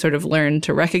birds that you sort of learn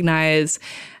to recognize.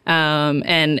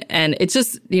 And it's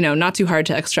just, not too hard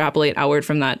to extrapolate outward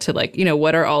from that to like,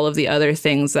 what are all of the other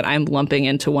things that I'm lumping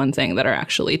into one thing that are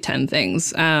actually 10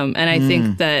 things. And I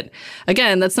think that,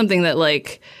 again, that's something that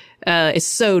like, is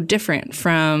so different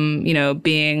from,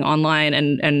 being online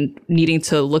and needing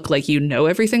to look like you know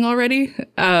everything already,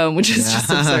 which is just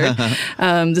absurd.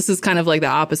 This is kind of like the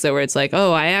opposite, where it's like,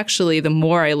 oh, the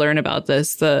more I learn about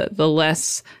this, the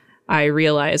less I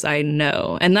realize I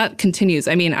know. And that continues.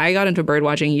 I mean, I got into bird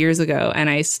watching years ago, and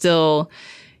I still,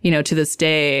 to this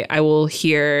day, I will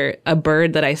hear a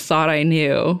bird that I thought I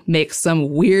knew make some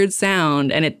weird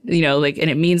sound, and it, and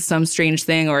it means some strange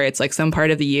thing, or it's like some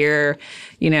part of the year,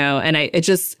 and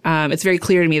it's very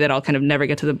clear to me that I'll kind of never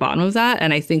get to the bottom of that.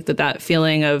 And I think that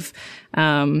feeling of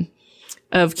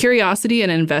curiosity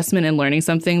and investment in learning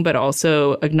something, but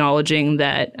also acknowledging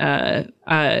that,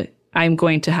 I'm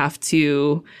going to have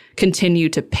to continue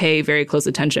to pay very close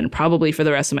attention, probably for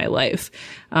the rest of my life,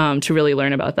 to really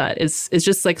learn about that. It's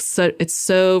just like, it's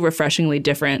so refreshingly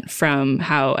different from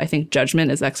how I think judgment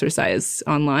is exercised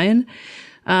online.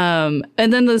 And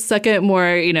then the second, more,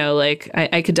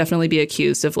 I could definitely be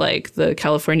accused of like the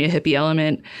California hippie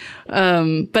element.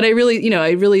 But I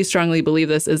really strongly believe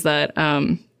this is that,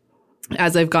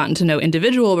 as I've gotten to know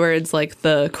individual birds, like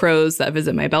the crows that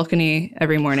visit my balcony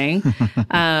every morning,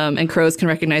 and crows can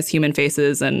recognize human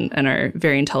faces and are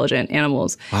very intelligent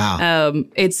animals. Wow.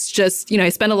 It's just, I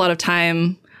spend a lot of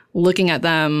time looking at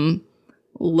them,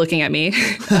 looking at me.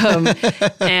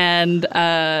 And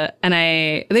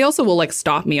they also will like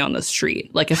stop me on the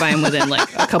street. Like if I'm within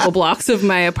like a couple blocks of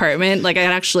my apartment, like it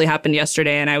actually happened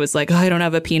yesterday, and I was like, oh, I don't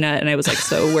have a peanut. And I was like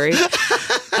so worried.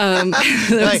 I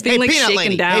was being like shaken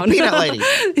lady. down. Hey, peanut lady.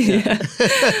 Yeah.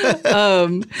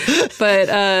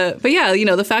 But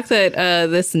yeah, the fact that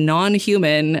this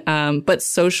non-human but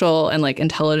social and like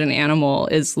intelligent animal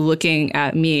is looking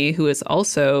at me, who is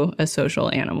also a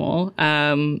social animal.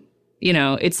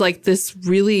 It's like this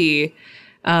really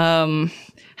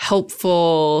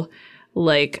helpful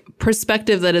like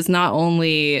perspective that is not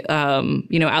only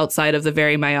outside of the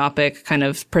very myopic kind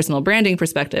of personal branding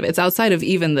perspective. It's outside of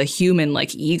even the human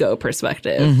like ego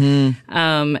perspective.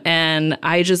 Mm-hmm. And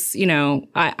I just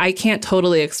I can't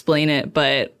totally explain it,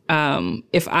 but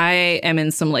if I am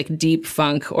in some like deep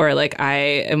funk, or like I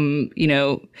am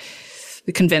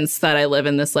convinced that I live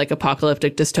in this like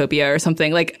apocalyptic dystopia or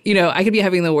something, like, I could be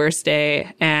having the worst day,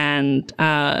 and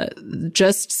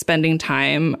just spending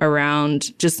time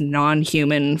around just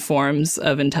non-human forms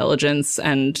of intelligence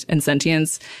and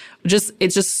sentience,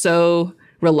 it's just so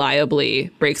reliably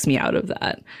breaks me out of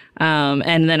that.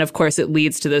 And then, of course, it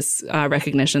leads to this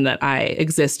recognition that I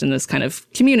exist in this kind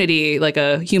of community, like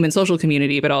a human social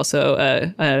community, but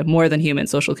also a more than human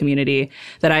social community,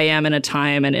 that I am in a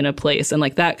time and in a place. And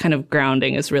like that kind of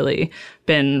grounding has really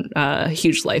been a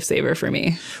huge lifesaver for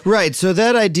me. Right. So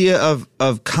that idea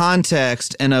of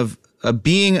context and of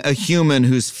being a human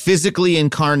who's physically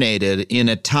incarnated in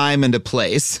a time and a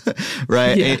place,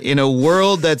 right? Yeah. In a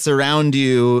world that's around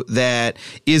you that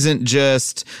isn't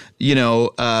just,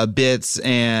 bits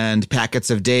and packets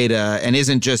of data, and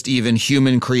isn't just even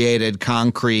human created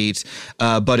concrete,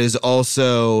 but is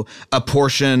also a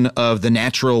portion of the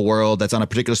natural world that's on a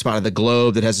particular spot of the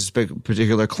globe that has a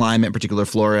particular climate, particular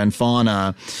flora and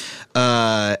fauna.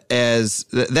 That's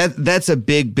a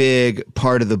big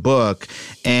part of the book.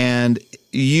 And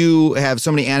you have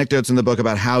so many anecdotes in the book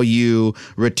about how you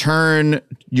return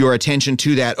your attention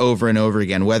to that over and over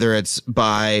again, whether it's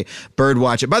by bird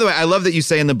watching. By the way, I love that you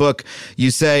say in the book, you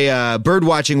say bird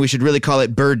watching, we should really call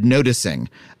it bird noticing.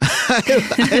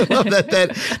 I love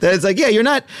that it's like, yeah, you're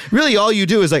not really, all you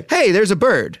do is like, hey, there's a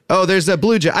bird. Oh, there's a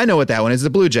blue jay. I know what that one is. It's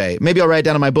a blue jay. Maybe I'll write it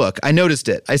down in my book. I noticed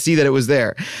it. I see that it was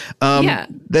there. Yeah.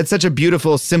 That's such a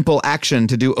beautiful, simple action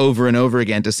to do over and over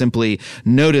again, to simply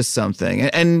notice something.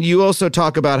 And you also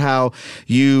talk about how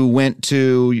you went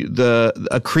to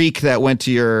a creek that went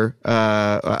to your,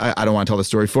 I don't want to tell the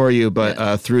story for you,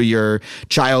 but through your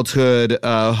childhood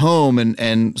home,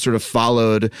 and sort of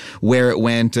followed where it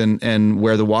went and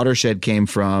where the watershed came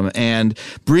from, and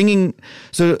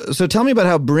so tell me about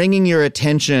how bringing your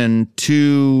attention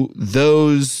to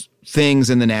those things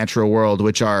in the natural world,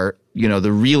 which are,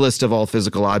 the realest of all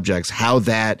physical objects, how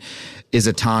that is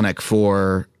a tonic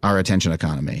for our attention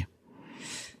economy.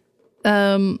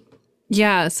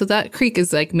 Yeah, so that creek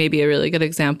is like maybe a really good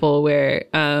example where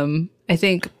I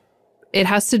think it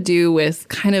has to do with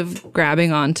kind of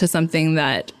grabbing onto something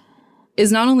that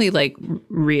is not only like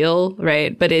real,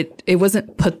 right, but it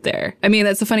wasn't put there. I mean,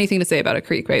 that's a funny thing to say about a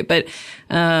creek, right? But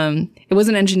it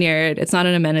wasn't engineered. It's not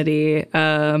an amenity.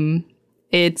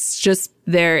 It's just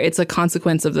there. It's a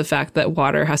consequence of the fact that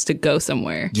water has to go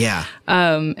somewhere. Yeah.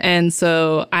 And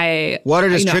so water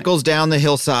just trickles down the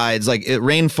hillsides. Like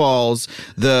rain falls,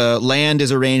 the land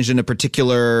is arranged in a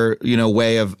particular,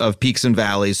 way of peaks and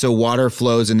valleys. So water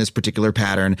flows in this particular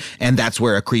pattern, and that's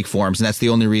where a creek forms. And that's the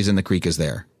only reason the creek is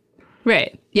there.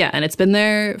 Right. Yeah. And it's been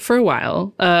there for a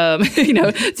while.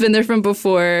 It's been there from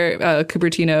before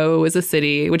Cupertino was a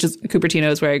city, Cupertino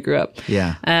is where I grew up.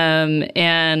 Yeah.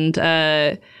 And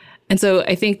so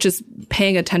I think just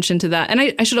paying attention to that. And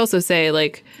I should also say,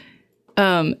 like,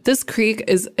 this creek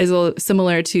is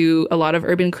similar to a lot of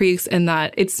urban creeks in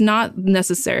that it's not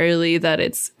necessarily that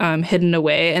it's hidden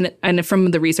away. And from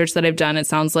the research that I've done, it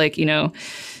sounds like,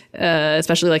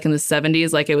 especially like in the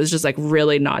 70s, like it was just like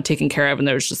really not taken care of, and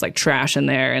there was just like trash in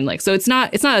there, and like so it's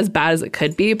not as bad as it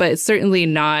could be, but it's certainly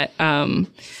not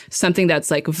something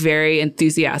that's like very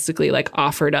enthusiastically like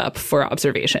offered up for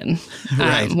observation.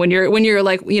 Right. When you're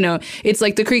like, it's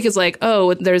like the creek is like,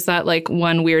 oh, there's that like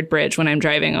one weird bridge when I'm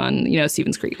driving on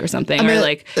Stevens Creek or something. I mean, or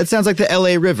like that sounds like the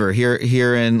LA River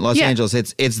here in Los Angeles.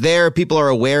 It's there. People are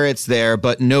aware it's there,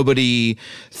 but nobody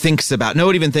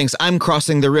even thinks I'm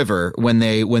crossing the river when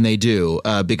they do,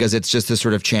 because it's just this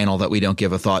sort of channel that we don't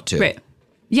give a thought to. Right.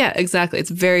 Yeah, exactly.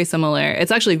 It's very similar. It's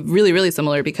actually really, really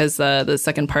similar because the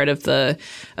second part of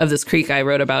this creek I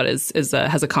wrote about is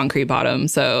has a concrete bottom,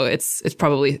 so it's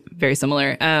probably very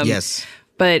similar. Yes.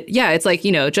 But yeah, it's like,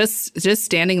 just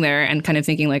standing there and kind of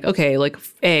thinking like, okay, like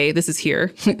A, this is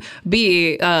here.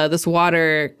 B, this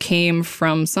water came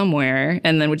from somewhere.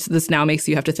 And then this now makes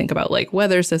you have to think about like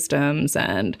weather systems.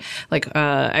 And like,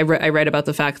 I read about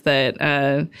the fact that,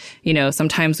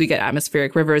 sometimes we get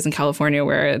atmospheric rivers in California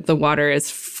where the water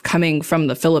is coming from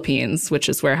the Philippines, which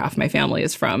is where half my family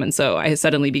is from. And so I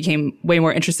suddenly became way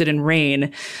more interested in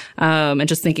rain, and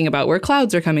just thinking about where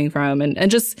clouds are coming from.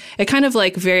 And just, it kind of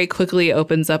like very quickly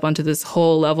opens up onto this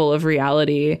whole level of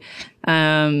reality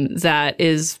that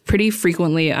is pretty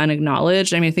frequently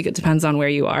unacknowledged. I mean, I think it depends on where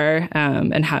you are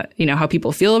and how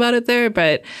people feel about it there.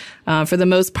 But for the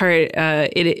most part,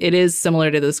 it is similar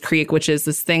to this creek, which is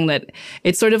this thing that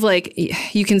it's sort of like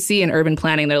you can see in urban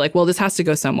planning. They're like, well, this has to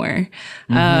go somewhere.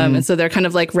 And so they're kind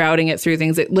of like routing it through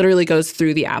things. It literally goes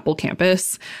through the Apple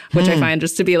campus, which I find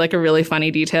just to be like a really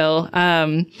funny detail.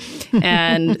 And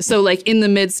so like in the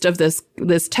midst of this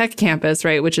tech campus,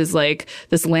 right, which is like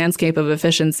this landscape of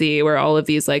efficiency where all of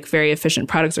these like very efficient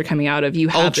products are coming out of, you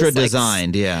have ultra this,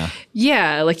 designed,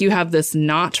 yeah, like you have this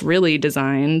not really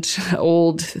designed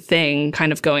old thing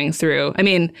kind of going through. I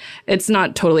mean, it's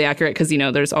not totally accurate because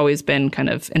there's always been kind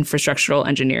of infrastructural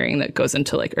engineering that goes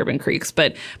into like urban creeks,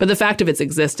 but the fact of its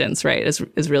existence, right,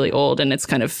 is really old, and it's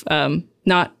kind of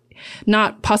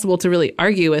not possible to really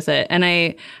argue with it. And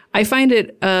I find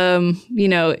it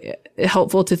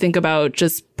helpful to think about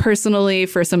just personally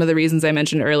for some of the reasons I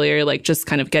mentioned earlier, like just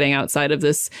kind of getting outside of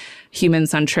this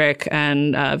human-centric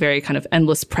and very kind of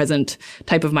endless present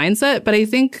type of mindset. But I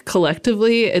think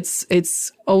collectively,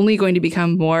 it's only going to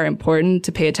become more important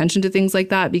to pay attention to things like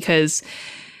that because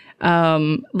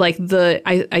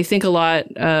I think a lot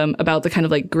about the kind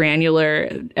of like granular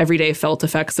everyday felt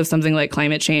effects of something like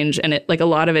climate change, and it like a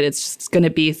lot of it, it's just going to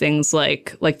be things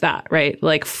like that, right?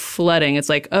 Like flooding. It's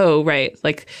like, oh, right,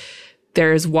 like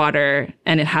there's water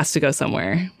and it has to go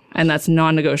somewhere. And that's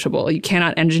non-negotiable. You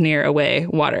cannot engineer away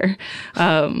water.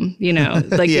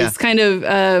 It's kind of,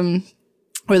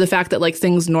 or the fact that like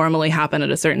things normally happen at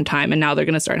a certain time and now they're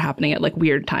going to start happening at like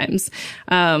weird times.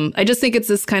 I just think it's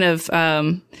this kind of,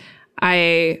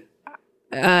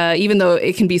 even though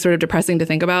it can be sort of depressing to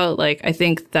think about, like, I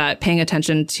think that paying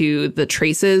attention to the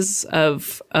traces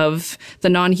of the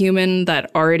non-human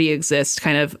that already exist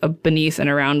kind of beneath and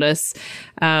around us,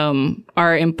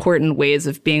 are important ways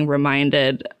of being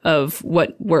reminded of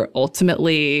what we're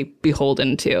ultimately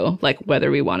beholden to, like whether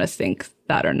we want to think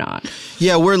that or not.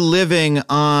 Yeah, we're living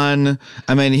on,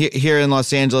 here in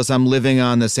Los Angeles, I'm living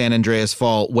on the San Andreas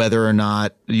Fault, whether or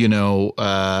not, no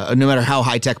matter how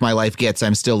high tech my life gets,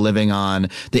 I'm still living on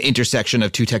the intersection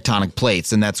of two tectonic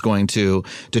plates. And that's going to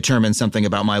determine something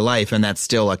about my life. And that's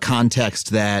still a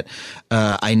context that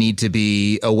I need to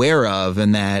be aware of,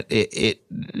 and that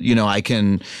I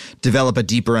can develop a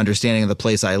deeper understanding of the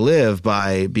place I live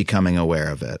by becoming aware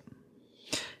of it.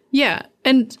 Yeah.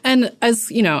 And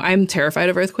as I'm terrified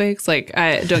of earthquakes, like,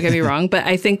 don't get me wrong, but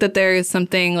I think that there is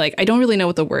something like, I don't really know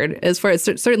what the word is for it.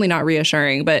 It's certainly not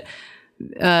reassuring, but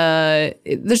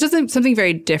there's just something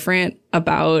very different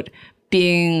about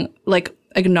being like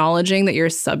acknowledging that you're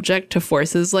subject to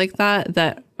forces like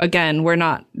that again, we're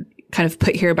not kind of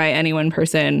put here by any one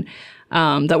person,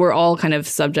 that we're all kind of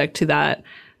subject to that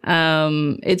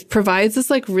it provides this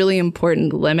like really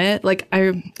important limit. Like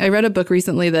I read a book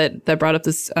recently that brought up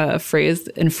this phrase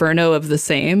 "inferno of the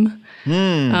same"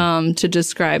 to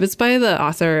describe. It's by the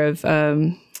author of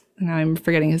now I'm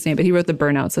forgetting his name, but he wrote The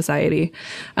Burnout Society.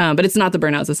 But it's not The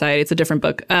Burnout Society; it's a different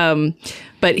book.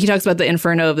 But he talks about the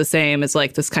inferno of the same as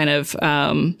like this kind of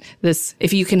this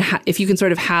if you can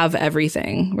sort of have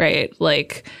everything, right?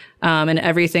 Like. And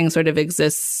everything sort of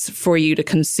exists for you to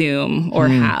consume or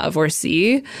have or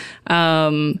see.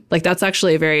 Like that's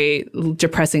actually a very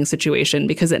depressing situation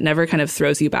because it never kind of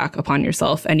throws you back upon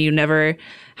yourself and you never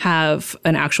have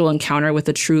an actual encounter with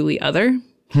a truly other.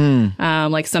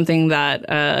 Like something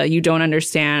that you don't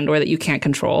understand or that you can't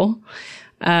control.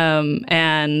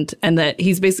 And that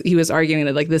he was arguing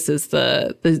that like this is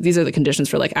these are the conditions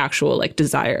for like actual like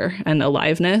desire and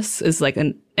aliveness is like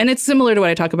and it's similar to what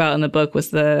I talk about in the book with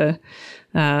the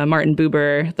Martin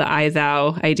Buber, the I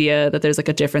thou idea that there's like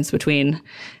a difference between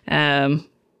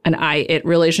an I-it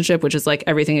relationship, which is like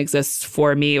everything exists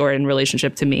for me or in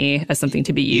relationship to me as something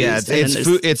to be used. Yeah,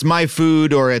 it's my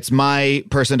food or it's my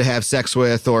person to have sex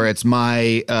with or it's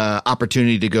my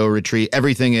opportunity to go retreat.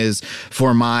 Everything is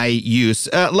for my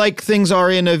use, like things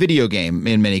are in a video game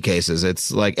in many cases.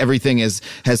 It's like everything has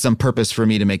some purpose for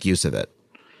me to make use of it.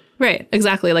 Right,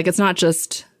 exactly. Like it's not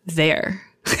just there.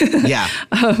 Yeah.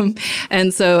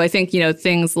 And so I think,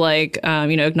 things like,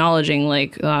 acknowledging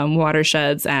like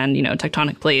watersheds and,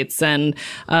 tectonic plates and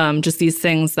just these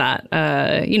things that,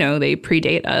 they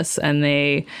predate us and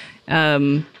they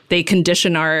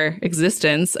condition our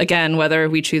existence, again, whether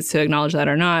we choose to acknowledge that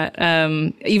or not.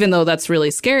 Even though that's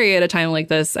really scary at a time like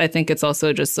this, I think it's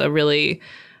also just a really,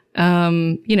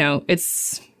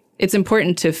 it's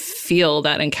important to feel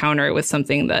that encounter with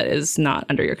something that is not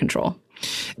under your control.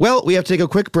 Well, we have to take a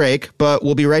quick break, but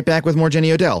we'll be right back with more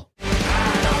Jenny Odell.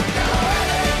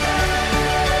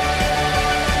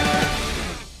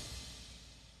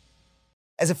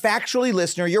 As a Factually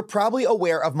listener, you're probably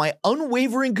aware of my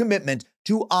unwavering commitment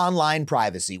to online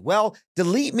privacy. Well,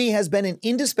 Delete Me has been an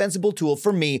indispensable tool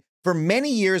for me for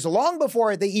many years, long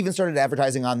before they even started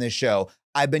advertising on this show.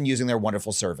 I've been using their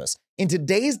wonderful service. In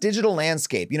today's digital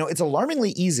landscape, it's alarmingly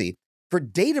easy for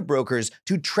data brokers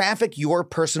to traffic your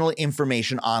personal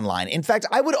information online. In fact,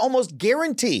 I would almost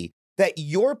guarantee that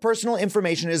your personal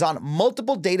information is on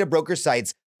multiple data broker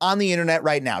sites on the internet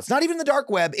right now. It's not even the dark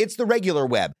web, it's the regular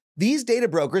web. These data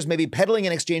brokers may be peddling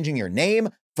and exchanging your name,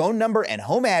 phone number, and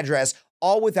home address,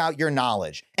 all without your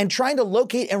knowledge. And trying to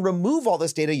locate and remove all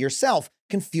this data yourself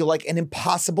can feel like an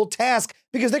impossible task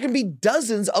because there can be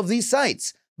dozens of these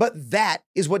sites. But that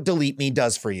is what Delete Me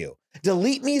does for you.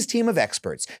 Delete Me's team of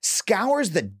experts scours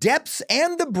the depths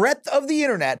and the breadth of the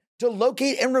internet to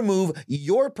locate and remove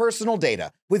your personal data.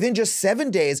 Within just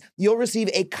 7 days, you'll receive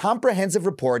a comprehensive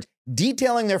report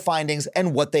detailing their findings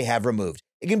and what they have removed.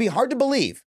 It can be hard to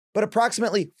believe, but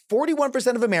approximately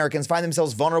 41% of Americans find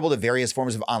themselves vulnerable to various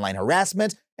forms of online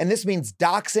harassment, and this means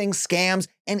doxing, scams,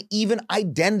 and even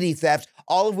identity theft,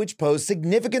 all of which pose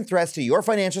significant threats to your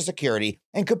financial security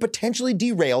and could potentially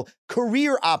derail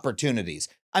career opportunities.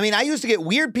 I used to get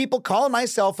weird people calling my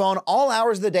cell phone all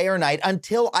hours of the day or night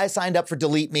until I signed up for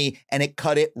Delete Me, and it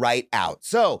cut it right out.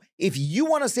 So if you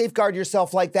want to safeguard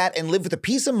yourself like that and live with the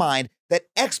peace of mind that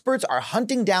experts are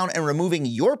hunting down and removing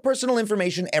your personal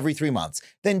information every 3 months,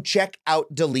 then check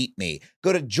out Delete Me.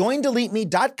 Go to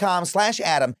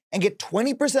joindeleteme.com/Adam and get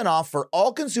 20% off for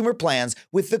all consumer plans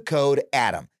with the code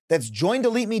Adam. That's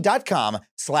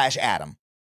joindeleteme.com/Adam.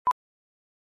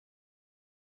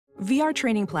 VR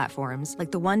training platforms,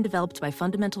 like the one developed by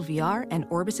Fundamental VR and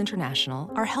Orbis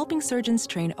International, are helping surgeons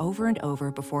train over and over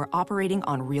before operating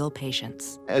on real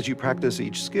patients. As you practice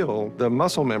each skill, the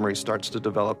muscle memory starts to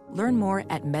develop. Learn more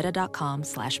at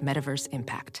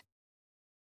meta.com/metaverseimpact.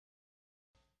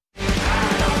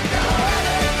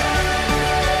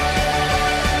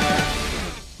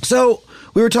 So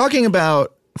we were talking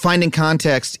about finding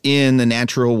context in the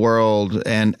natural world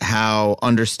and how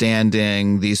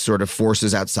understanding these sort of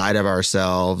forces outside of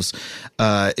ourselves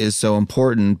is so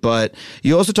important. But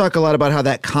you also talk a lot about how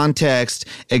that context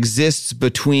exists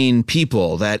between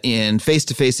people, that in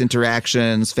face-to-face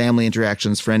interactions, family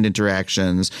interactions, friend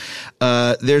interactions,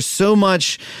 there's so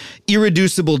much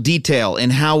irreducible detail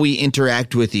in how we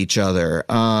interact with each other,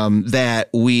 that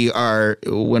we are,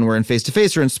 when we're in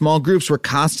face-to-face or in small groups, we're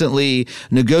constantly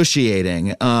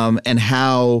negotiating, and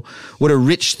what a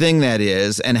rich thing that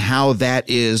is, and how that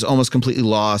is almost completely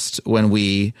lost when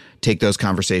we take those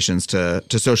conversations to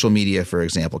social media, for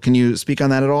example. Can you speak on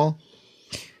that at all?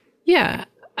 Yeah,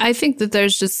 I think that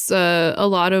there's just a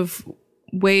lot of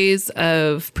ways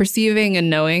of perceiving and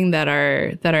knowing that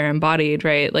are embodied,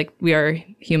 right? Like we are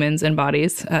humans in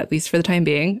bodies, at least for the time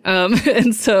being.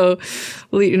 And so,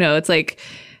 it's like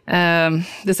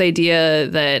this idea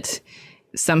that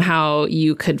somehow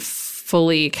you could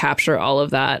fully capture all of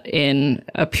that in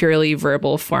a purely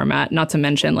verbal format, not to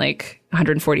mention like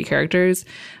 140 characters.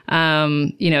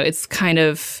 It's kind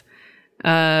of...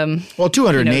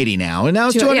 280 now, and now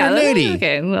it's 280. Yeah,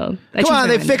 okay, well, come on,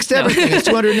 they fixed everything. It's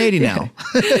 280 now.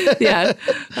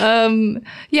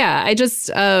 Yeah, I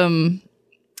just,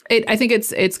 I think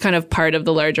it's kind of part of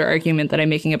the larger argument that I'm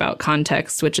making about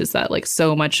context, which is that like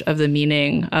so much of the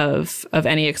meaning of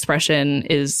any expression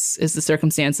is the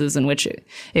circumstances in which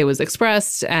it was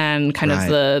expressed and kind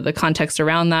of the context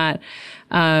around that,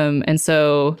 and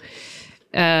so.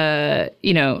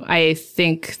 I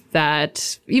think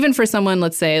that even for someone,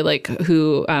 let's say, like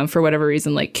who, for whatever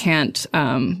reason, like can't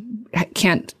often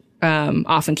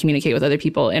communicate with other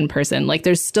people in person, like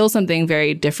there's still something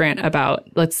very different about,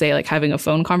 let's say, like having a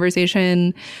phone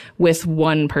conversation with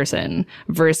one person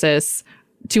versus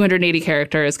 280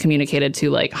 characters communicated to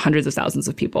like hundreds of thousands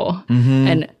of people. Mm-hmm.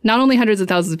 And not only hundreds of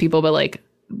thousands of people, but like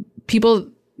people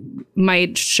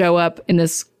might show up in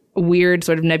this weird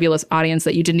sort of nebulous audience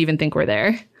that you didn't even think were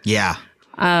there. Yeah.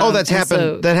 That's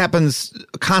happened. That happens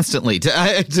constantly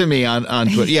to me on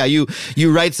Twitter. Yeah, you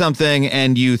write something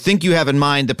and you think you have in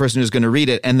mind the person who's going to read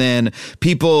it, and then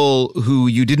people who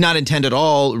you did not intend at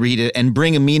all read it and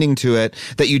bring a meaning to it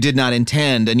that you did not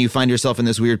intend, and you find yourself in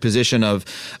this weird position of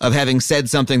having said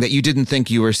something that you didn't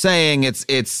think you were saying.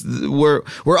 We're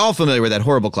all familiar with that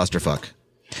horrible clusterfuck.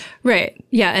 I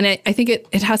think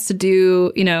it has to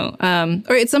do,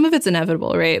 some of it's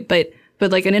inevitable, right? But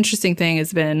like an interesting thing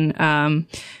has been, I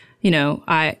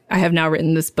have now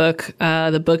written this book.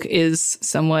 The book is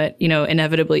somewhat,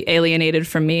 inevitably alienated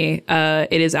from me.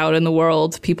 It is out in the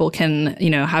world. People can,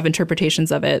 have interpretations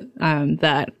of it,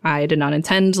 that I did not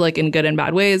intend, like in good and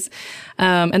bad ways.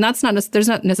 And that's there's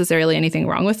not necessarily anything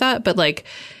wrong with that, but like,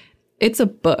 it's a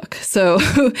book, so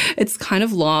it's kind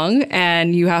of long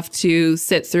and you have to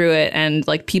sit through it. And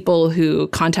like people who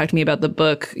contact me about the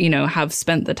book, have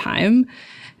spent the time,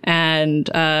 and,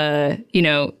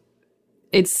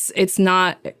 it's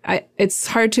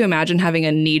hard to imagine having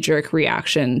a knee-jerk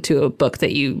reaction to a book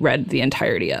that you read the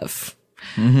entirety of.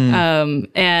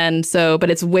 Mm-hmm. But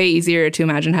it's way easier to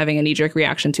imagine having a knee-jerk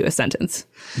reaction to a sentence.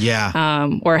 Yeah.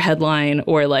 Or a headline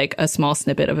or like a small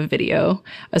snippet of a video,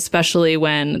 especially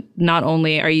when not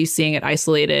only are you seeing it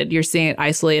isolated, you're seeing it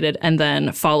isolated and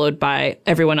then followed by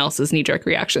everyone else's knee-jerk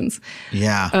reactions.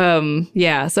 Yeah.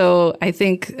 So I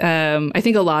think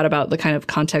a lot about the kind of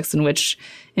context in which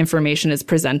information is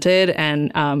presented and,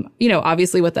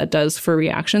 obviously what that does for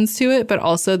reactions to it, but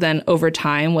also then over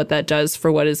time, what that does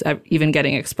for what is even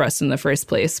getting expressed in the first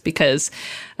place. Because,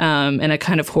 in a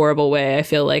kind of horrible way, I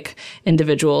feel like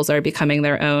individuals are becoming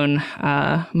their own,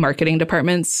 marketing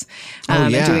departments,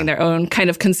 and doing their own kind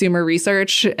of consumer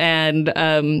research. And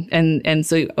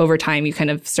so over time, you kind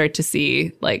of start to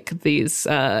see like these,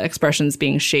 expressions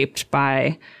being shaped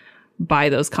by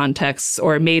those contexts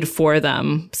or made for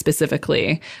them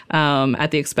specifically,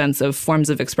 at the expense of forms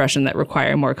of expression that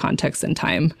require more context and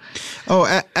time.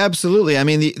 Oh, absolutely. I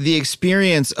mean, the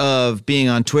experience of being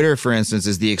on Twitter, for instance,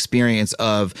 is the experience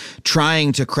of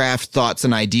trying to craft thoughts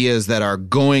and ideas that are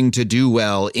going to do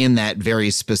well in that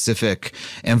very specific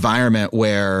environment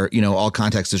where, all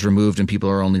context is removed and people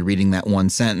are only reading that one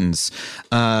sentence.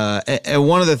 And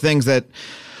one of the things that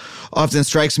often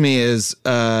strikes me is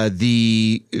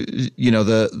the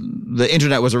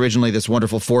internet was originally this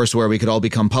wonderful force where we could all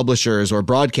become publishers or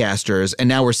broadcasters, and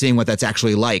now we're seeing what that's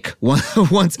actually like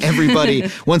once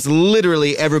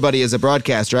literally everybody is a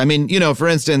broadcaster. I mean, for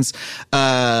instance,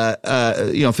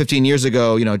 15 years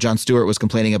ago, Jon Stewart was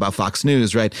complaining about Fox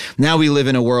News, right? Now we live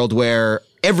in a world where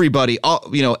everybody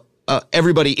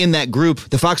in that group,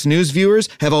 the Fox News viewers,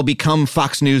 have all become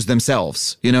Fox News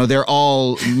themselves. They're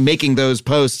all making those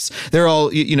posts. They're all,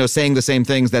 saying the same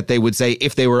things that they would say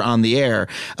if they were on the air.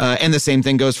 And the same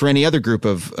thing goes for any other group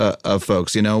of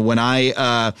folks. When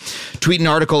I tweet an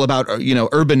article about,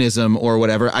 urbanism or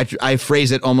whatever, I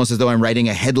phrase it almost as though I'm writing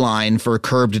a headline for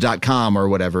curbed.com or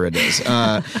whatever it is.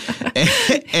 And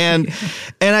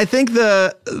I think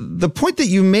the point that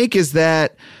you make is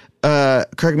that,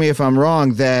 correct me if I'm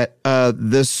wrong, that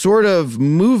the sort of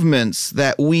movements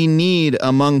that we need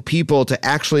among people to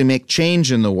actually make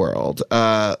change in the world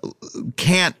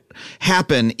can't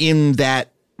happen in that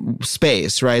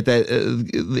space, right? That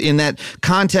in that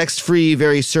context-free,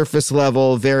 very surface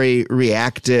level, very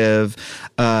reactive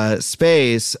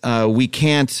space, we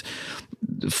can't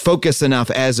focus enough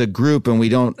as a group, and we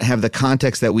don't have the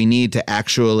context that we need to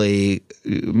actually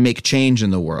make change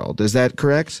in the world. Is that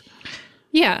correct?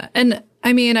 Yeah. And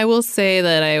I mean, I will say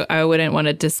that I wouldn't want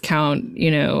to discount,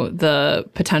 the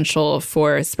potential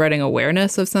for spreading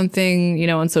awareness of something,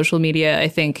 on social media. I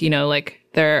think, like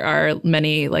there are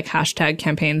many like hashtag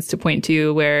campaigns to point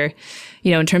to where,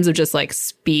 in terms of just like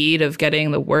speed of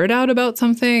getting the word out about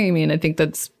something, I mean, I think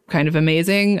that's kind of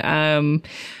amazing.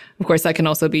 Of course, that can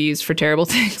also be used for terrible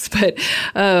things, but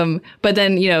then,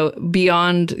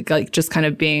 beyond like just kind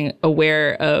of being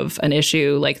aware of an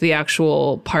issue, like the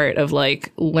actual part of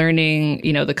like learning,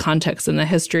 the context and the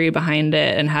history behind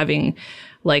it, and having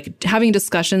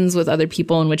discussions with other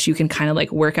people in which you can kind of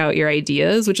like work out your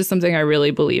ideas, which is something I really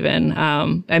believe in.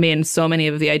 I mean, so many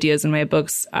of the ideas in my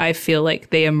books, I feel like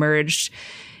they emerged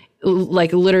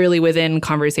like literally within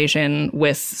conversation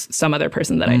with some other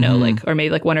person that I know, like, or maybe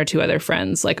like one or two other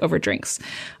friends, like over drinks.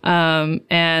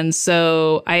 And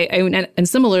so and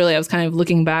similarly, I was kind of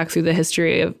looking back through the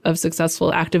history of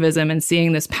successful activism and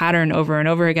seeing this pattern over and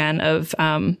over again of,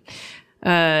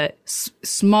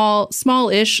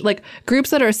 small-ish, like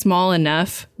groups that are small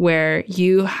enough where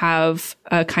you have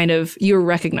a kind of, you're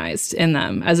recognized in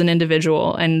them as an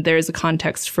individual, and there's a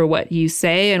context for what you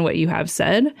say and what you have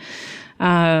said.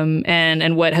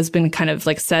 And what has been kind of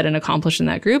like said and accomplished in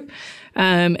that group.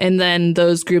 And then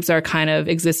those groups are kind of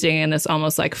existing in this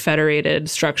almost like federated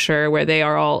structure where they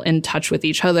are all in touch with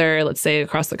each other, let's say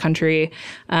across the country.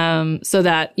 So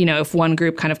that, if one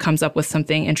group kind of comes up with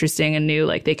something interesting and new,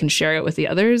 like they can share it with the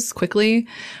others quickly.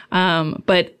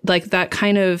 But like that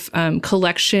kind of,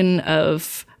 collection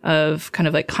of kind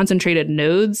of like concentrated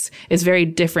nodes is very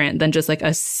different than just like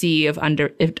a sea of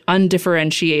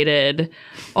undifferentiated,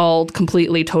 all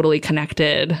completely, totally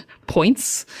connected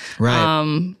points.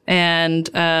 Right. And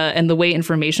the way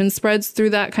information spreads through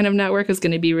that kind of network is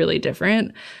going to be really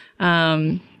different.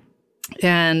 And,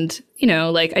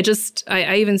 like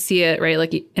I even see it, right?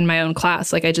 Like in my own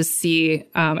class, like I just see,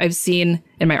 I've seen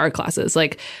in my art classes,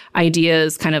 like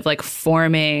ideas kind of like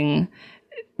forming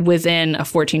within a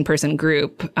 14-person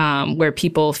group, where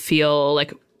people feel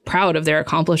like proud of their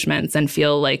accomplishments and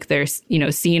feel like they're,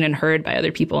 seen and heard by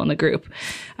other people in the group.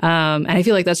 And I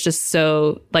feel like that's just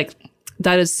so like,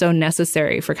 that is so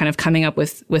necessary for kind of coming up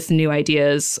with new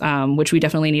ideas, which we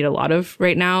definitely need a lot of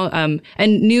right now.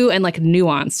 And new and like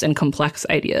nuanced and complex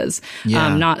ideas,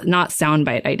 not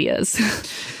soundbite ideas.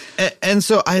 And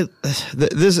so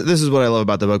this is what I love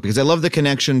about the book, because I love the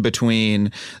connection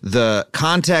between the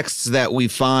contexts that we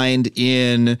find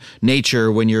in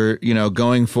nature when you're,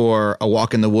 going for a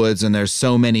walk in the woods, and there's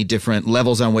so many different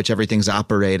levels on which everything's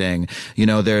operating.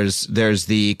 There's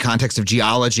the context of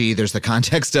geology, there's the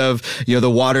context of, the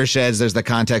watersheds, there's the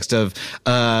context of,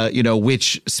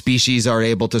 which species are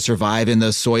able to survive in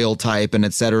the soil type, and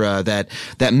et cetera,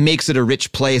 that makes it a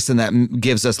rich place, and that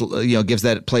gives us, gives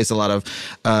that place a lot of,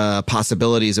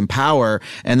 possibilities and power.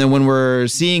 And then when we're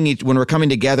when we're coming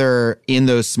together in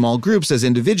those small groups as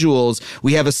individuals,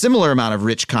 we have a similar amount of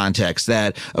rich context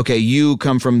that, okay, you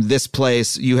come from this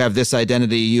place, you have this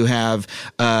identity, you have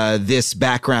this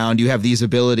background, you have these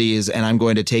abilities, and I'm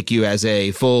going to take you as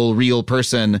a full real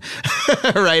person,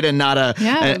 right? And not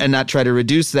and not try to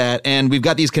reduce that. And we've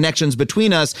got these connections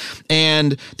between us,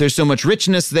 and there's so much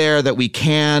richness there that we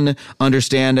can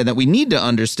understand and that we need to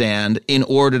understand in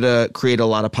order to create a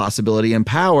lot of possibility and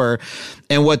power.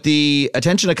 And what the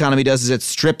attention economy does is it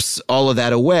strips all of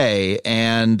that away,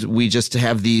 and we just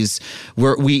have these,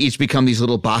 where we each become these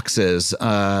little boxes.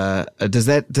 Does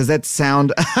that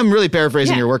sound? I'm really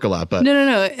paraphrasing your work a lot, but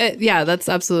no. Yeah, that's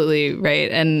absolutely right.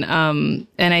 And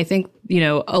I think,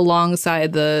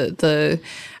 alongside the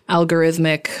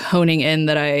algorithmic honing in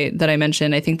that I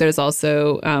mentioned, I think there's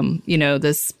also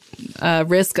this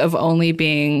risk of only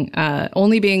being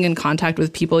in contact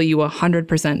with people you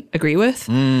 100% agree with,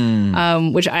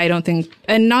 which I don't think,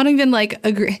 and not even like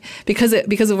agree because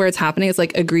of where it's happening. It's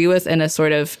like agree with in a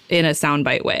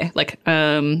soundbite way, like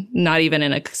not even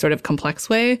in a sort of complex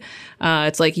way.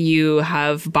 It's like you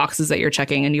have boxes that you're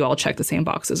checking and you all check the same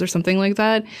boxes or something like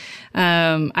that.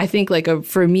 I think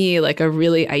for me, a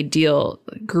really ideal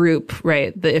group,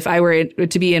 right? If I were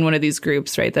to be in one of these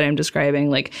groups, right, that I'm describing,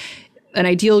 like an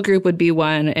ideal group would be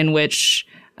one in which,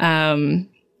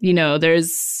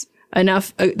 there's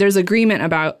there's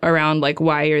agreement around like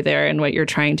why you're there and what you're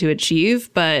trying to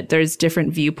achieve, but there's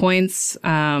different viewpoints,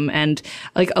 and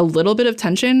like a little bit of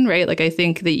tension, right? Like I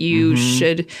think that you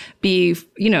should be,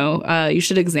 you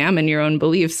should examine your own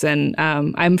beliefs. And,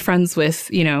 I'm friends with,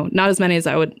 not as many as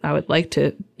I would like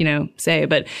to, say,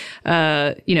 but,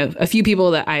 a few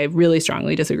people that I really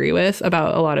strongly disagree with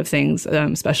about a lot of things,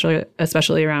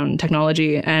 especially around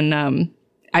technology. And,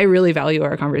 I really value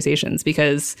our conversations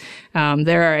because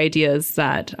there are ideas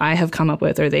that I have come up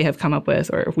with or they have come up with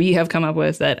or we have come up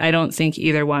with that I don't think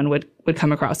either one would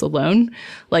come across alone.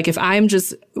 Like if I'm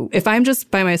just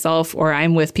by myself or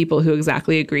I'm with people who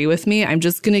exactly agree with me, I'm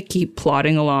just going to keep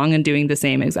plodding along and doing the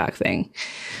same exact thing.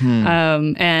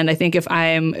 And I think if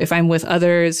I'm with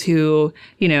others who,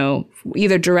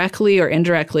 either directly or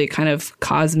indirectly kind of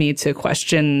cause me to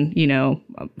question,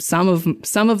 some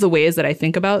of the ways that I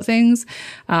think about things,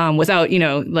 without,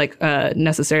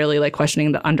 necessarily like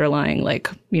questioning the underlying,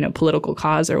 political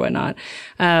cause or whatnot.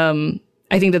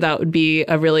 I think that would be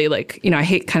a really I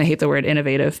hate the word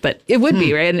innovative, but it would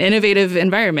be, right? An innovative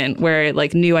environment where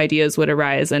like new ideas would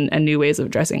arise and new ways of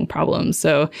addressing problems.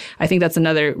 So I think that's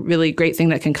another really great thing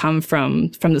that can come from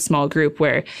the small group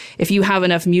where if you have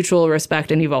enough mutual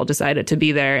respect and you've all decided to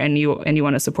be there and you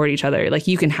want to support each other, like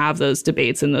you can have those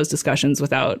debates and those discussions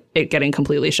without it getting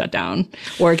completely shut down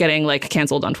or getting like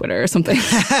canceled on Twitter or something.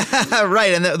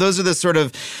 Right. And those are the sort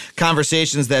of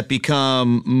conversations that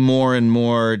become more and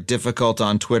more difficult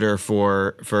on Twitter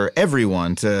for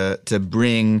everyone to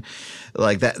bring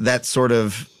like that sort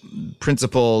of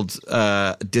principled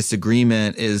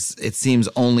disagreement it seems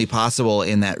only possible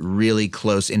in that really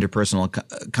close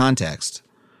interpersonal context.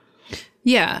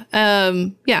 Yeah.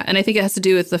 And I think it has to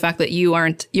do with the fact that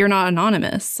you're not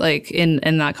anonymous, like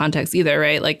in that context either,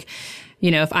 right? Like,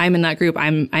 if I'm in that group,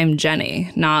 I'm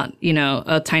Jenny, not,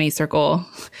 a tiny circle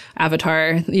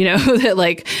avatar,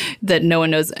 that no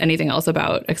one knows anything else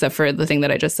about except for the thing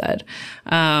that I just said.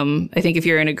 I think if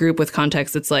you're in a group with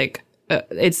context, it's like,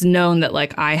 it's known that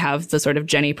like I have the sort of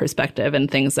Jenny perspective and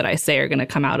things that I say are going to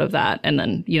come out of that. And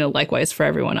then, likewise for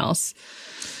everyone else.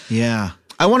 Yeah.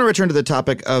 I want to return to the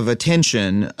topic of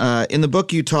attention. In the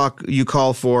book, you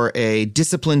call for a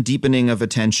disciplined deepening of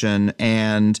attention,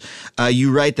 and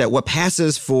you write that what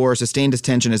passes for sustained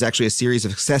attention is actually a series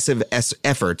of successive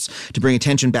efforts to bring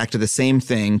attention back to the same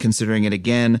thing, considering it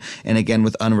again and again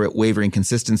with unwavering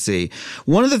consistency.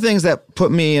 One of the things that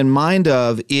put me in mind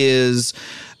of is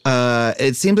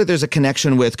it seems like there's a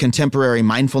connection with contemporary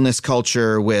mindfulness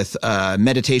culture, with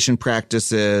meditation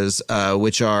practices,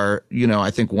 which are, I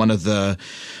think that's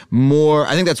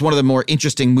one of the more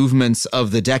interesting movements of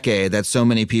the decade, that so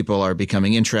many people are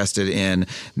becoming interested in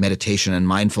meditation and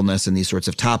mindfulness and these sorts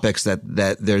of topics,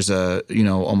 that there's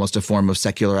almost a form of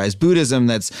secularized Buddhism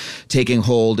that's taking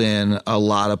hold in a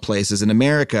lot of places in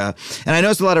America. And I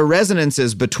noticed a lot of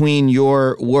resonances between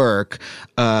your work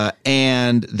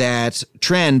and that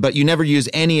trend, but you never use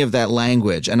any of that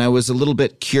language. And I was a little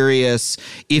bit curious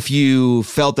if you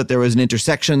felt that there was an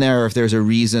intersection there or if there's a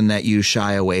reason that you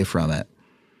shy away from it.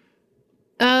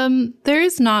 There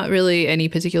is not really any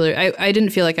particular, I didn't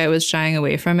feel like I was shying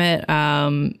away from it.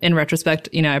 In retrospect,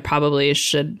 I probably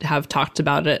should have talked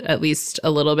about it at least a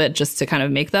little bit just to kind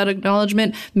of make that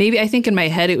acknowledgement. Maybe I think in my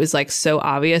head, it was like so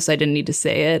obvious I didn't need to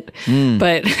say it,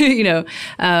 but,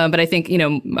 but I think,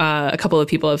 a couple of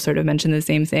people have sort of mentioned the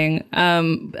same thing.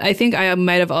 I think I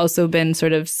might have also been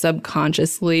sort of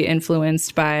subconsciously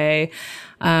influenced by,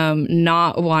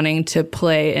 not wanting to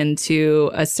play into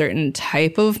a certain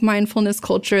type of mindfulness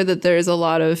culture that there's a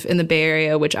lot of in the Bay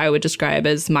Area, which I would describe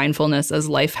as mindfulness as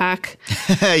life hack.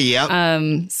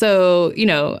 Yep. So,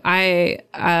 I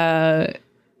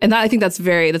think that's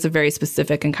a very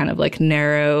specific and kind of like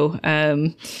narrow,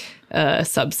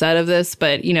 subset of this,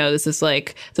 but this is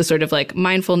like the sort of like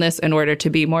mindfulness in order to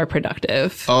be more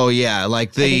productive. Oh yeah,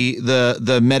 like the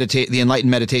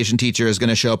enlightened meditation teacher is going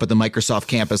to show up at the Microsoft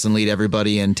campus and lead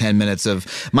everybody in 10 minutes of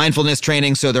mindfulness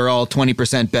training, so they're all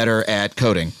 20% better at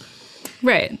coding.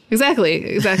 Right.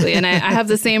 Exactly. And I have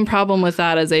the same problem with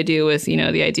that as I do with,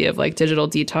 the idea of like digital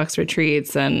detox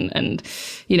retreats and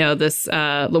this,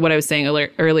 what I was saying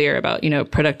earlier about,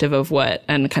 productive of what,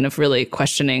 and kind of really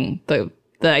questioning the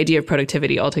idea of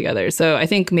productivity altogether. So I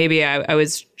think maybe I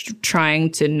was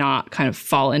trying to not kind of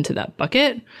fall into that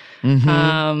bucket,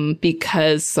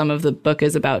 because some of the book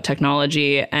is about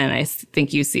technology, and I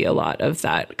think you see a lot of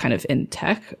that kind of in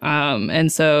tech.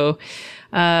 And so,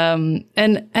 and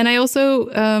I also,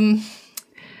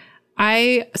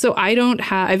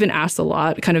 I've been asked a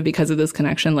lot kind of because of this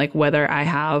connection, like whether I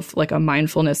have like a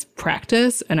mindfulness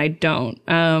practice, and I don't.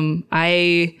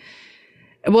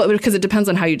 Well, because it depends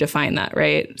on how you define that,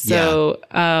 right? So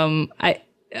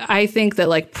I think that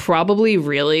like probably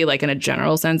really like in a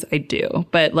general sense, I do.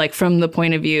 But like from the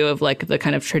point of view of like the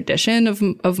kind of tradition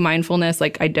of mindfulness,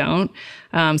 like I don't.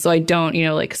 So I don't,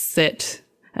 like sit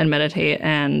and meditate,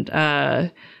 and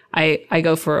I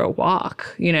go for a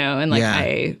walk, and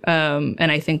like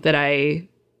and I think that I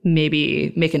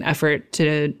maybe make an effort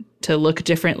to look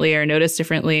differently or notice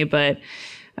differently, but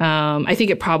I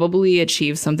think it probably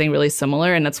achieves something really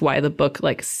similar, and that's why the book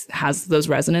like has those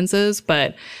resonances.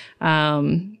 But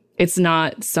it's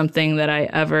not something that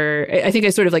I think I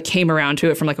sort of like came around to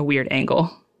it from like a weird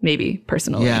angle, maybe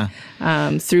personally,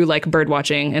 through like bird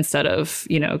watching instead of,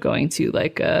 going to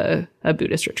like a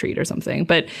Buddhist retreat or something.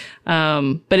 But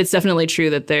it's definitely true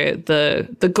that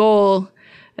the goal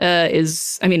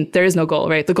is, there is no goal,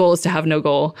 right? The goal is to have no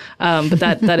goal. But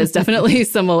that is definitely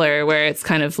similar, where it's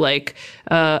kind of like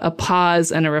a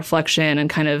pause and a reflection, and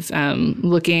kind of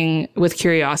looking with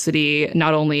curiosity,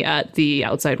 not only at the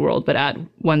outside world, but at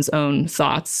one's own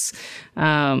thoughts.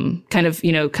 Kind of,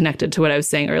 connected to what I was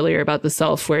saying earlier about the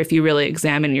self, where if you really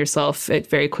examine yourself, it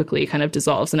very quickly kind of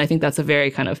dissolves. And I think that's a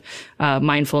very kind of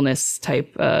mindfulness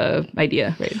type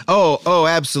idea, right? Oh,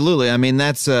 absolutely.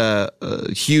 That's a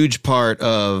huge part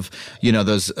of,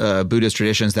 those Buddhist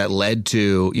traditions that led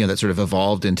to, that sort of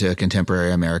evolved into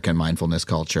contemporary American mindfulness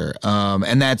culture.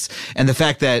 And the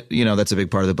fact that, that's a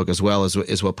big part of the book as well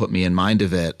is what put me in mind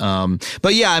of it.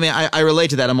 But yeah, I relate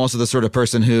to that. I'm also the sort of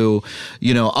person who,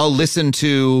 I'll listen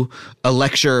to a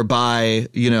lecture by,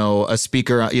 a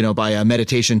speaker, by a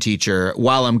meditation teacher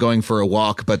while I'm going for a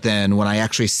walk. But then when I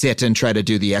actually sit and try to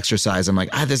do the exercise, I'm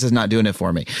like, this is not doing it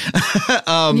for me.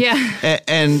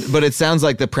 But it sounds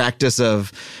like the practice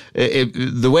of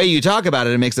the way you talk about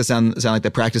it, it makes it sound like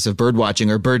the practice of bird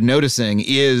watching or bird noticing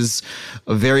is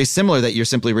very similar, that you're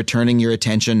simply returning your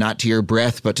attention not to your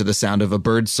breath, but to the sound of a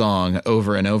bird song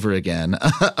over and over again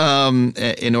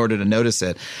in order to notice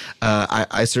it.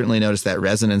 I certainly noticed that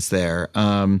resonance there.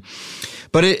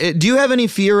 But do you have any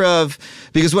fear of,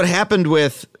 because what happened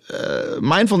with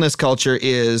mindfulness culture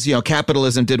is,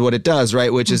 capitalism did what it does,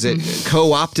 right? Which is it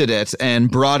co-opted it and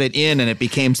brought it in, and it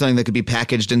became something that could be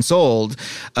packaged and sold,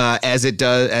 as it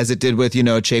did with,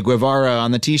 Che Guevara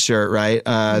on the T-shirt, right?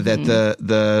 That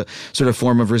the sort of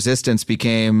form of resistance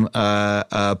became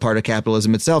a part of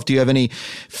capitalism itself. Do you have any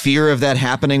fear of that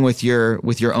happening with your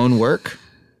own work?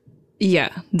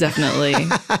 Yeah, definitely.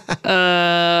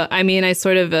 I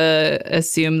sort of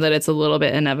assume that it's a little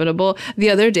bit inevitable.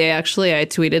 The other day, actually, I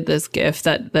tweeted this GIF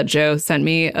that Joe sent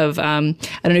me of, I don't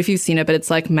know if you've seen it, but it's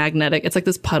like magnetic. It's like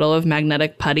this puddle of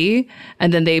magnetic putty,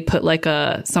 and then they put like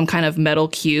some kind of metal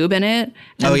cube in it.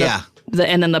 And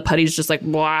and then the putty's just like,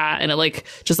 blah, and it like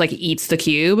just like eats the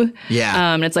cube.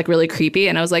 Yeah. And it's like really creepy.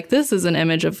 And I was like, this is an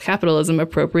image of capitalism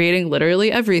appropriating literally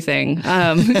everything.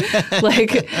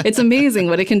 Like, it's amazing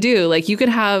what it can do. Like, you could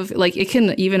have, like, it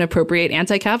can even appropriate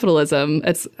anti-capitalism.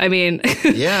 It's, kind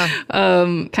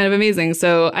of amazing.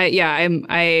 So I'm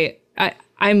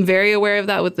very aware of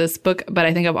that with this book, but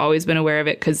I think I've always been aware of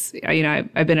it because,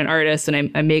 I've been an artist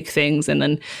and I make things, and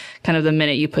then kind of the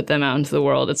minute you put them out into the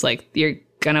world, it's like you're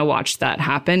gonna watch that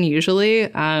happen usually.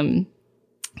 There are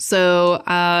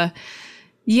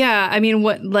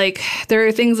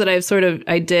things that I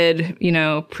did,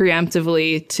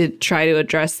 preemptively to try to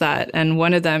address that. And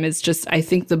one of them is just, I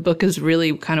think the book is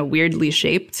really kind of weirdly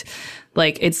shaped.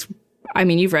 Like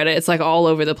you've read it, it's like all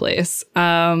over the place.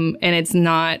 And it's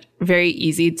not very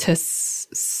easy to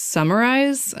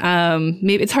summarize.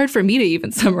 Maybe it's hard for me to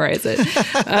even summarize it.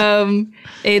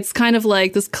 It's kind of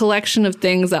like this collection of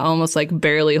things that almost like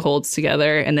barely holds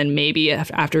together. And then maybe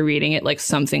after reading it, like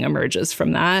something emerges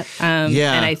from that.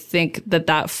 And I think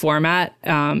that format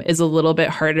is a little bit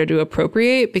harder to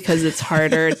appropriate because it's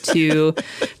harder to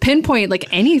pinpoint like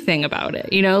anything about it.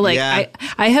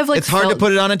 I have like, it's hard to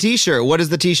put it on a T-shirt. What is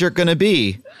the T-shirt going to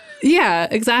be? Yeah,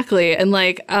 exactly. And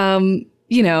like,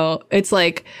 it's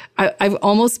like I've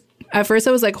almost, at first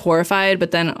I was like horrified,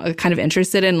 but then kind of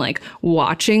interested in like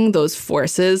watching those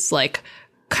forces like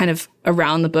kind of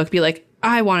around the book be like,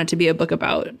 I want it to be a book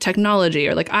about technology,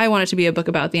 or like I want it to be a book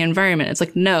about the environment. It's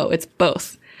like, no, it's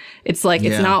both. It's like,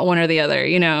 it's not one or the other,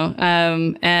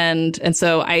 and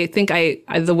so I think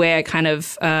the way I kind of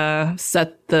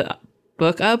set the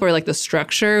book up, or like the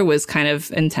structure, was kind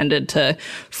of intended to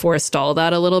forestall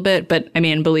that a little bit. But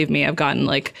believe me, I've gotten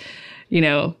like,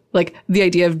 like the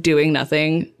idea of doing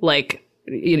nothing, like,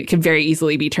 can very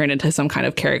easily be turned into some kind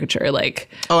of caricature, like,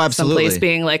 oh, absolutely, someplace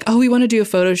being like, oh, we want to do a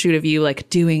photo shoot of you like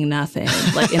doing nothing,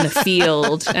 like in the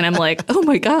field, and I'm like, oh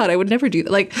my god, I would never do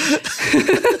that. Like,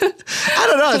 I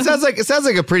don't know. It sounds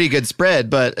like a pretty good spread,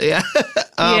 but yeah.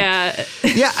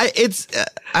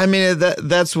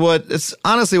 That's what it's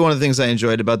honestly one of the things I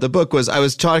enjoyed about the book was I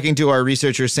was talking to our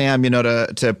researcher, Sam,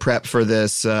 to prep for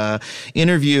this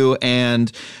interview.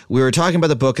 And we were talking about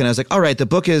the book and I was like, all right, the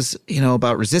book is,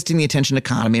 about resisting the attention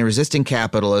economy and resisting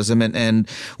capitalism. And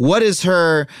what is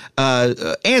her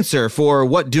answer for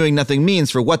what doing nothing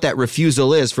means, for what that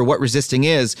refusal is, for what resisting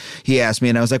is, he asked me.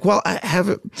 And I was like, well,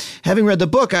 having read the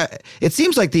book, it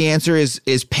seems like the answer is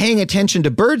paying attention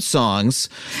to bird songs,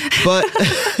 but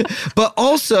but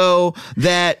also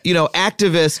that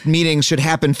activist meetings should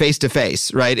happen face to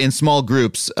face, right, in small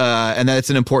groups, and that it's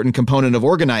an important component of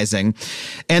organizing.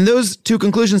 And those two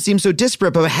conclusions seem so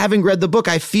disparate, but having read the book,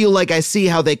 I feel like I see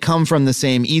how they come from the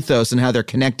same ethos and how they're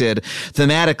connected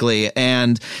thematically.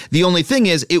 And the only thing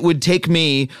is, it would take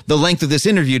me the length of this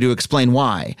interview to explain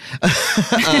why.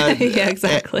 Yeah,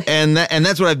 exactly. And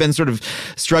that's what I've been sort of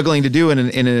struggling to do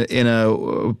in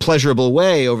a pleasurable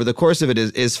way over the course of it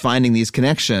is finding these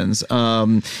connections.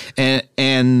 And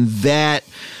that,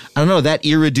 I don't know, that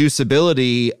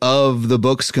irreducibility of the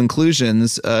book's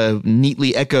conclusions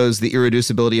neatly echoes the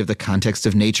irreducibility of the context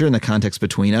of nature and the context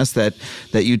between us that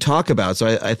you talk about. So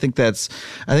I think that's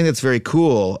very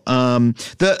cool.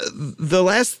 The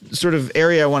last sort of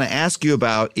area I want to ask you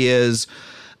about is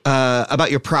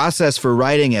about your process for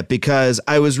writing it, because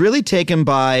I was really taken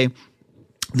by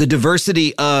the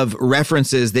diversity of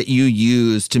references that you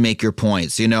use to make your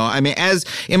points. As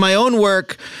in my own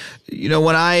work,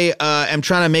 when I am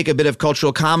trying to make a bit of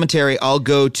cultural commentary, I'll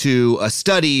go to a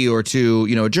study or to,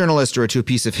 a journalist or to a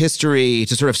piece of history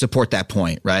to sort of support that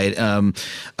point, right?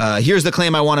 Here's the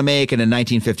claim I want to make, and in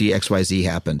 1950, XYZ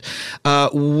happened.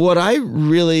 What I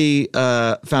really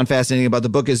found fascinating about the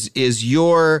book is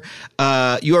your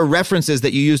references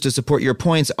that you use to support your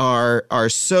points are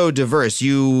so diverse.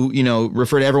 You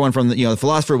refer to everyone from the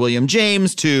philosopher William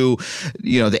James to,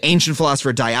 the ancient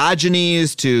philosopher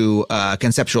Diogenes to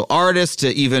conceptual artist to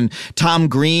even Tom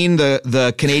Green,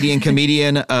 the Canadian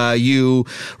comedian. You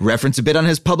reference a bit on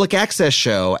his public access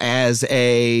show as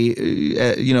in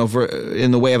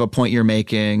the way of a point you're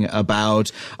making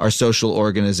about our social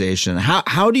organization.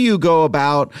 How do you go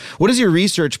about, what does your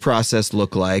research process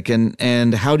look like,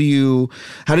 and how did you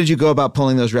go about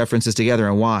pulling those references together,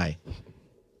 and why?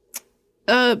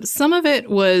 Some of it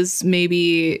was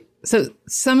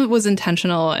some of it was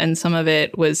intentional and some of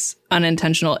it was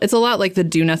unintentional. It's a lot like the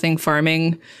do nothing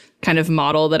farming kind of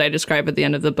model that I describe at the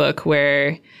end of the book,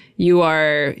 where you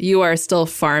are still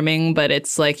farming, but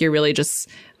it's like you're really just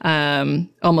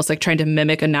almost like trying to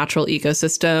mimic a natural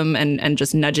ecosystem and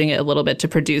just nudging it a little bit to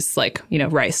produce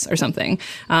rice or something.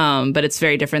 But it's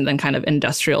very different than kind of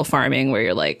industrial farming where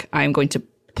you're like, I'm going to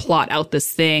plot out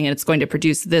this thing and it's going to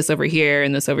produce this over here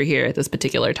and this over here at this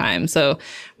particular time. So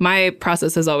my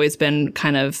process has always been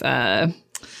kind of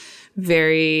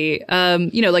very,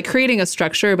 like creating a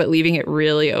structure, but leaving it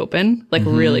really open,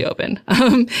 really open.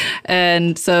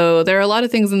 And so there are a lot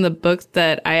of things in the book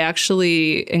that I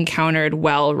actually encountered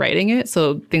while writing it.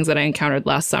 So things that I encountered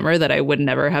last summer that I would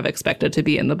never have expected to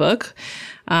be in the book.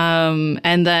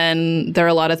 And then there are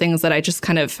a lot of things that I just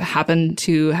kind of happen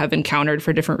to have encountered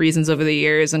for different reasons over the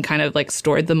years and kind of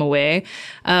stored them away.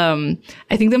 I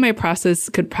think that my process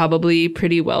could probably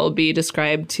pretty well be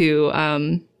described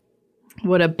to,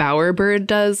 what a bowerbird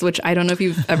does, which I don't know if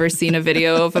you've ever seen a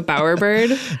video of a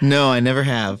bowerbird. No, I never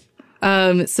have.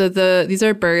 So these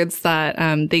are birds that,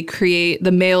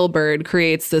 the male bird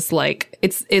creates this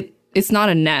it's not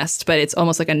a nest, but it's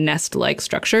almost like a nest-like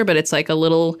structure, but it's like a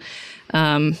little,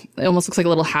 it almost looks like a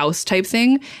little house type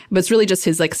thing, but it's really just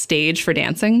his stage for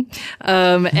dancing.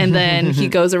 And then he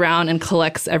goes around and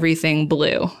collects everything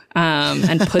blue,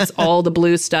 and puts all the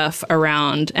blue stuff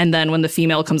around. And then when the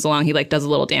female comes along, he does a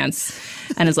little dance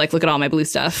and is like, look at all my blue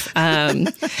stuff.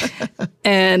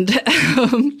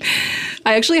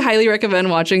 I actually highly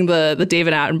recommend watching the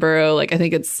David Attenborough, I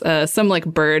think it's some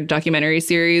bird documentary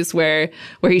series where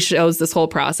he shows this whole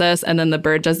process, and then the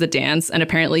bird does the dance, and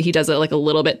apparently he does it a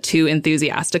little bit too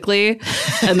enthusiastically,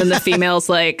 and then the female's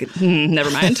like,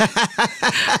 never mind.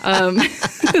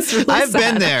 It's really I've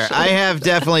sad, been there. actually. I have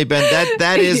definitely been.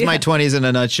 That is my 20s in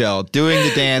a nutshell. Doing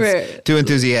the dance too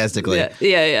enthusiastically.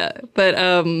 Yeah. But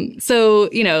so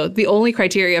the only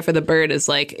criteria for the bird is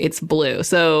it's blue.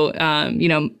 So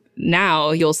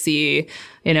now you'll see,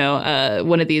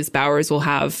 one of these bowers will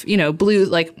have, blue,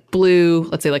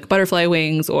 let's say like butterfly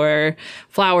wings or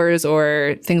flowers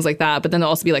or things like that. But then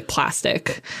there'll also be like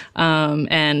plastic,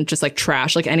 and just like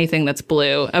trash, like anything that's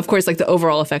blue. Of course, like the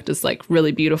overall effect is like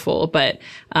really beautiful, but,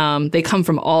 they come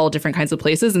from all different kinds of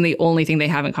places. And the only thing they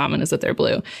have in common is that they're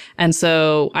blue. And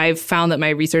so I've found that my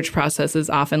research process is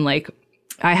often like,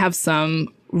 I have some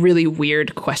really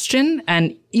weird question.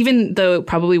 And even though it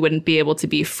probably wouldn't be able to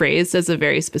be phrased as a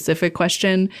very specific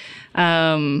question,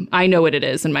 I know what it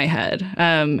is in my head.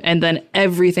 And then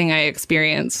everything I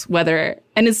experience,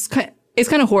 and it's kind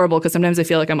of horrible because sometimes I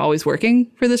feel like I'm always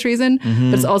working for this reason,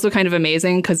 but it's also kind of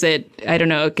amazing because it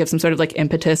gives some sort of like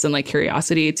impetus and like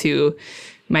curiosity to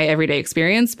my everyday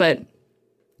experience. But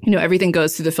everything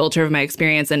goes through the filter of my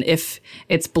experience. And if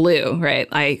it's blue, right,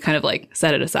 I kind of like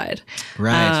set it aside.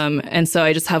 Right. And so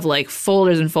I just have like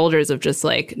folders and folders of just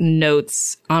like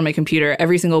notes on my computer.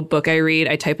 Every single book I read,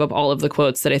 I type up all of the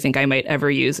quotes that I think I might ever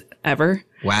use ever.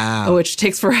 Wow. Which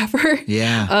takes forever.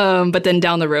 Yeah. But then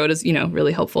down the road is,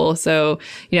 really helpful. So,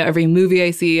 every movie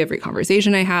I see, every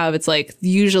conversation I have, it's like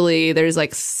usually there's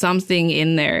like something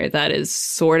in there that is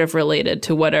sort of related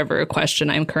to whatever question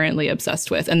I'm currently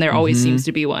obsessed with. And there always seems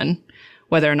to be one,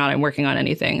 whether or not I'm working on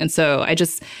anything. And so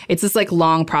it's this like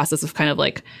long process of kind of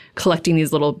like collecting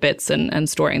these little bits and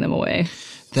storing them away.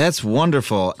 That's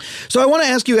wonderful. So I want to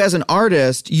ask you, as an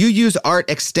artist, you use art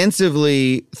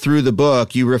extensively through the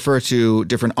book. You refer to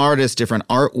different artists, different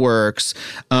artworks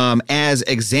as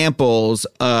examples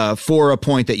for a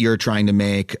point that you're trying to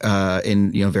make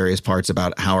in various parts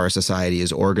about how our society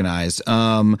is organized.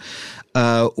 Why?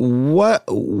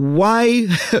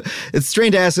 It's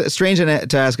strange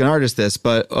to ask an artist this,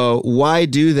 but why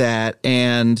do that?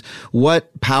 And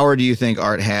what power do you think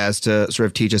art has to sort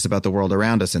of teach us about the world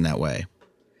around us in that way?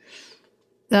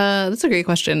 That's a great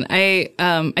question. I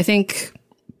think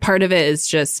part of it is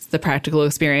just the practical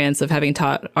experience of having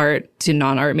taught art to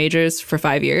non-art majors for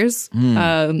 5 years.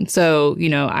 So,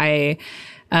 I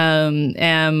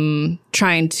am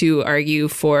trying to argue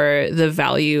for the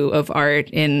value of art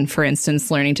in, for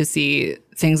instance, learning to see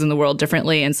things in the world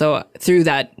differently. And so through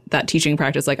that teaching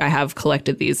practice, like I have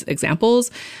collected these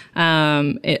examples.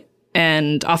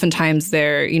 And oftentimes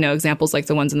they're, examples like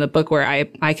the ones in the book where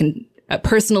I can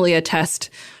personally attest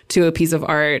to a piece of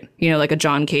art, like a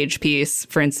John Cage piece,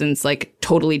 for instance, like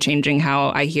totally changing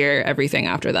how I hear everything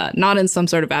after that. Not in some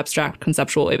sort of abstract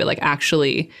conceptual way, but like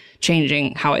actually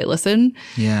changing how I listen.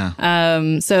 Yeah.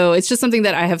 So it's just something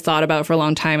that I have thought about for a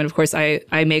long time. And of course I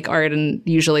make art, and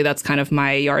usually that's kind of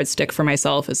my yardstick for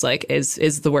myself is like,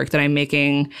 is the work that I'm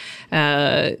making,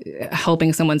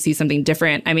 helping someone see something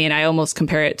different. I mean, I almost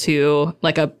compare it to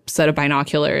like a set of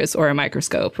binoculars or a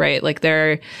microscope, right? Like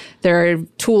there are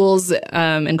tools,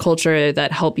 in culture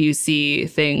that help you see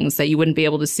things that you wouldn't be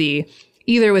able to see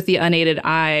either with the unaided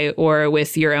eye or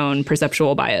with your own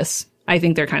perceptual bias. I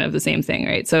think they're kind of the same thing,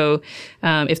 right? So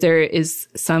if there is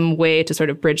some way to sort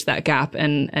of bridge that gap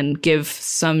and give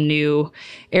some new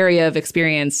area of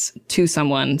experience to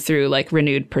someone through like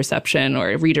renewed perception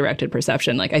or redirected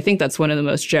perception, like I think that's one of the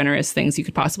most generous things you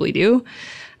could possibly do.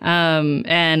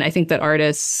 And I think that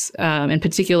artists in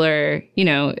particular,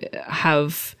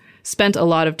 have spent a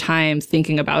lot of time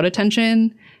thinking about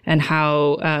attention and how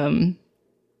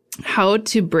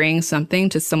to bring something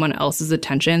to someone else's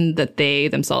attention that they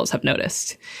themselves have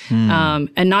noticed.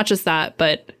 And not just that,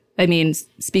 but I mean,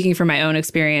 speaking from my own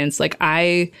experience, like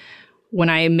when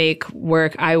I make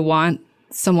work, I want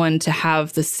someone to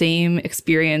have the same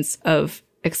experience of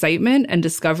excitement and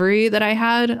discovery that I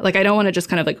had. Like, I don't want to just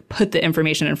kind of like put the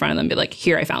information in front of them and be like,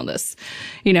 here, I found this,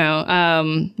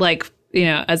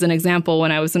 as an example,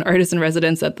 when I was an artist in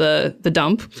residence at the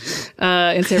Dump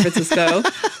in San Francisco,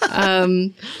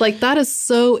 that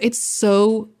is it's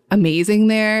so amazing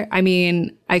there. I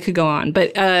mean, I could go on,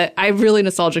 but I'm really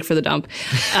nostalgic for the Dump.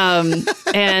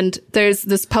 And there's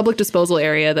this public disposal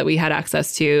area that we had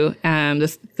access to,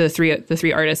 the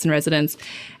three artists in residence.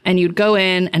 And you'd go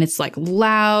in and it's like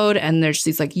loud and there's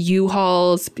these like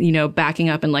U-Hauls, backing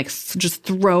up and like just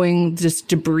throwing just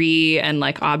debris and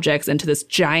like objects into this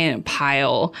giant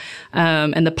pile.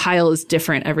 And the pile is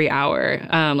different every hour.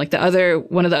 One of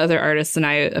the other artists and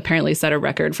I apparently set a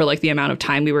record for like the amount of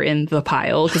time we were in the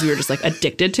pile because we were just like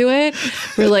addicted to it.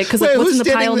 We're like, because like, what's in the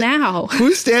pile now?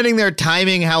 Who's standing there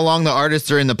timing how long the artists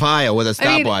are in the pile with a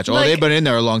stopwatch? They've been in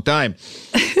there a long time.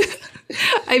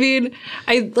 I mean,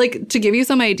 I like to give you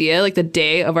some idea, like the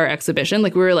day of our exhibition,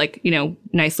 like we were like,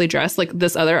 nicely dressed, like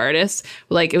this other artist,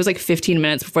 like it was like 15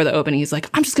 minutes before the opening. He's like,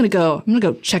 I'm going to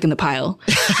go check in the pile.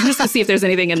 I'm just gonna see if there's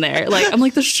anything in there. Like, I'm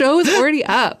like, the show is already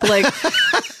up. Like,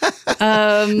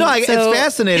 it's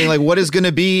fascinating. Like what is going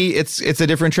to be, it's a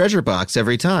different treasure box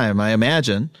every time, I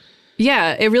imagine.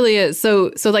 Yeah, it really is.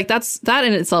 So like that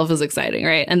in itself is exciting,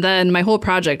 right? And then my whole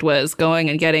project was going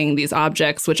and getting these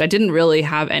objects, which I didn't really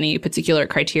have any particular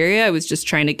criteria. I was just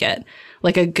trying to get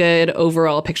like a good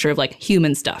overall picture of like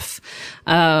human stuff,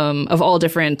 of all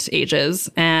different ages,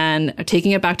 and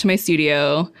taking it back to my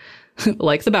studio,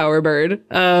 like the Bowerbird,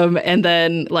 and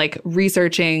then like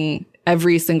researching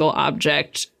every single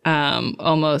object,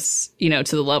 almost, to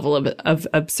the level of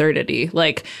absurdity.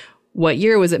 Like, what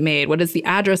year was it made? What is the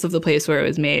address of the place where it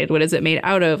was made? What is it made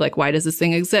out of? Like, why does this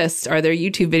thing exist? Are there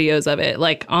YouTube videos of it?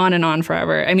 Like, on and on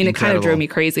forever. I mean, Incredible. It kind of drove me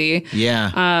crazy.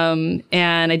 Yeah.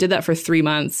 And I did that for 3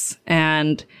 months.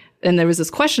 And there was this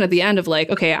question at the end of like,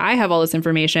 okay, I have all this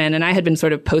information, and I had been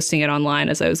sort of posting it online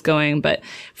as I was going. But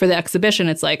for the exhibition,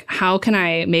 it's like, how can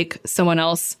I make someone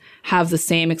else have the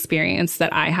same experience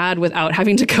that I had without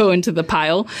having to go into the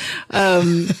pile?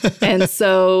 And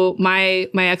so my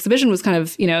exhibition was kind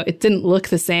of, it didn't look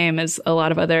the same as a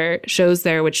lot of other shows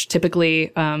there, which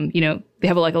typically, they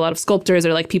have like a lot of sculptors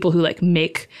or like people who like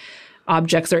make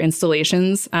objects or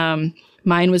installations.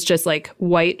 Mine was just like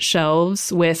white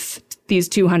shelves with these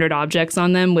 200 objects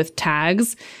on them with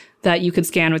tags that you could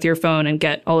scan with your phone and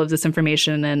get all of this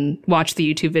information and watch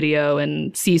the YouTube video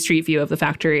and see street view of the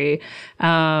factory.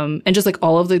 And just like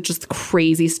all of the just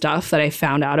crazy stuff that I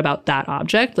found out about that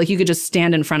object. Like you could just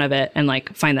stand in front of it and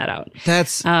like find that out.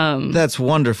 That's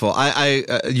wonderful.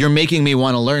 You're making me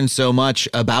want to learn so much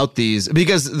about these,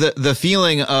 because the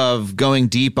feeling of going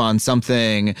deep on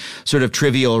something sort of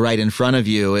trivial right in front of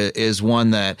you is one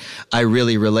that I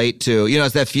really relate to.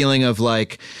 It's that feeling of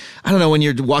like, I don't know, when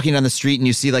you're walking down the street and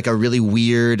you see like a really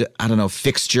weird, I don't know,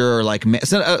 fixture or like,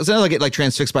 something like it like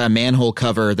transfixed by a manhole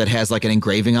cover that has like an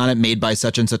engraving on it made by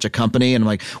such and such a company. And I'm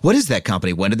like, what is that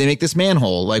company? When did they make this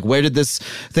manhole? Like, where did this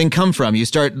thing come from? You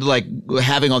start like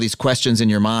having all these questions in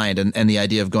your mind, and the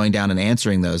idea of going down and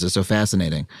answering those is so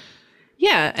fascinating.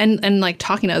 Yeah. And like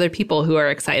talking to other people who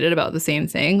are excited about the same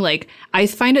thing. Like, I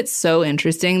find it so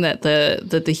interesting that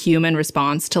the human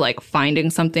response to like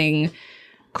finding something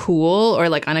cool or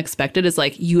like unexpected is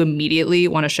like you immediately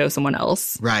want to show someone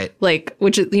else. Right. Like,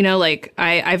 which is, like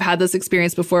I've had this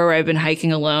experience before where I've been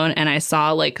hiking alone and I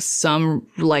saw like some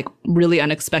like really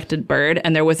unexpected bird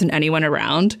and there wasn't anyone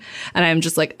around. And I'm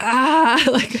just like,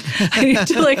 like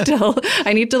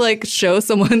I need to like show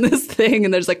someone this thing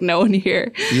and there's like no one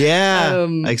here. Yeah.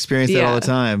 I experience that all the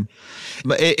time.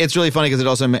 But it's really funny because it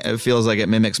also feels like it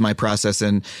mimics my process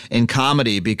in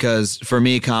comedy, because for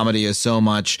me, comedy is so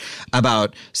much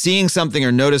about seeing something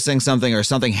or noticing something or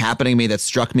something happening to me that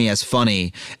struck me as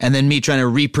funny, and then me trying to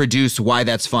reproduce why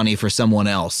that's funny for someone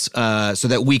else, so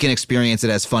that we can experience it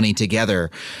as funny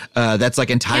together. That's like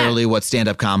entirely what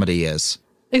stand-up comedy is.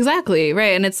 Exactly.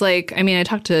 Right. And it's like, I mean, I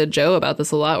talked to Joe about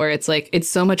this a lot, where it's like, it's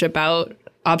so much about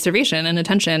observation and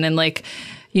attention, and like,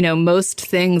 most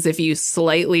things, if you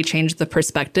slightly change the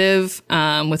perspective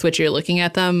with which you're looking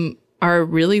at them, are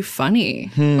really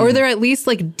funny. Or they're at least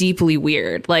like deeply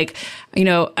weird. Like,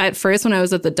 at first when I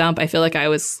was at the dump, I feel like I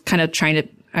was kind of trying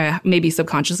to maybe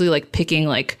subconsciously like picking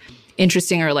like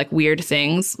interesting or like weird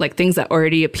things, like things that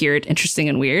already appeared interesting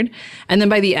and weird. And then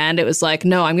by the end, it was like,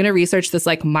 no, I'm going to research this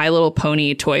like My Little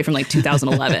Pony toy from like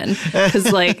 2011.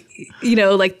 Because like,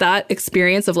 like that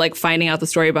experience of like finding out the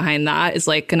story behind that is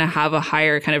like going to have a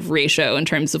higher kind of ratio in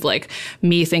terms of like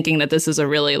me thinking that this is a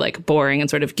really like boring and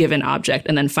sort of given object,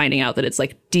 and then finding out that it's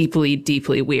like deeply,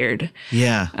 deeply weird.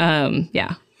 Yeah.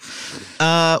 Yeah.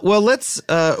 Well, let's,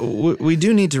 we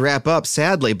do need to wrap up,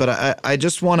 sadly, but I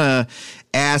just want to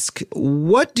ask,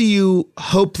 what do you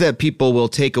hope that people will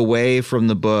take away from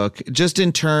the book, just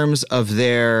in terms of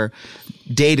their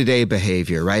day-to-day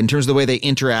behavior, right? In terms of the way they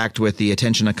interact with the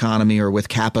attention economy or with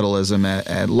capitalism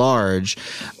at large.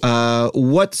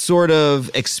 What sort of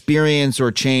experience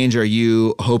or change are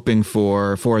you hoping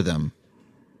for them?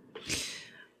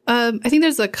 I think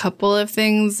there's a couple of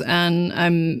things,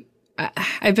 and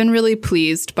I've been really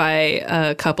pleased by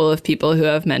a couple of people who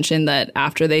have mentioned that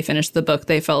after they finished the book,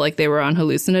 they felt like they were on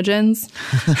hallucinogens,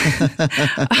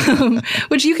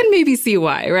 which you can maybe see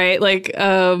why, right? Like,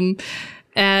 and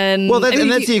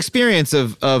that's the experience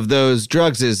of those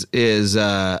drugs is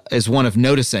one of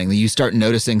noticing. That you start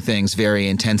noticing things very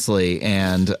intensely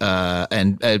and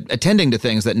attending to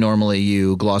things that normally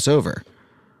you gloss over.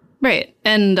 Right.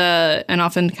 And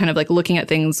often kind of like looking at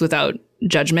things without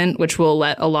judgment, which will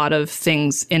let a lot of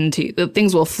things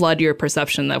things will flood your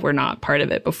perception that were not part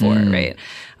of it before, right?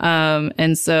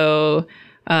 And so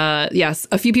yes,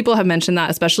 a few people have mentioned that,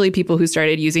 especially people who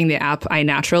started using the app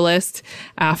iNaturalist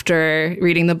after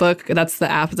reading the book. That's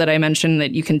the app that I mentioned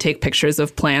that you can take pictures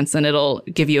of plants and it'll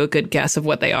give you a good guess of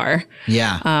what they are.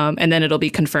 Yeah. And then it'll be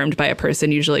confirmed by a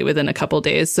person usually within a couple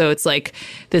days. So it's like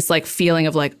this like feeling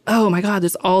of like, oh my God,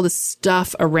 there's all this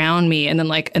stuff around me. And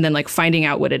then finding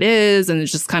out what it is. And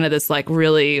it's just kind of this like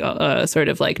really sort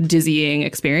of like dizzying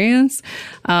experience.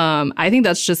 I think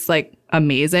that's just like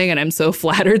amazing. And I'm so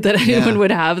flattered that anyone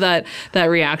would have that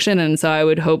reaction. And so I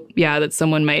would hope, that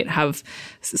someone might have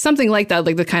something like that,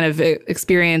 like the kind of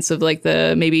experience of like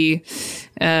the maybe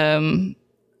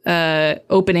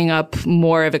opening up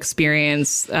more of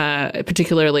experience,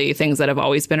 particularly things that have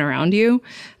always been around you.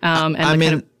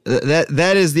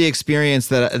 That is the experience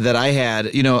that I had,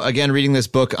 again, reading this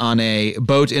book on a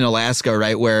boat in Alaska,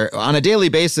 right, where on a daily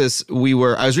basis I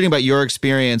was reading about your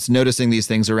experience noticing these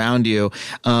things around you.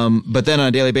 But then on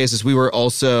a daily basis, we were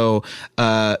also,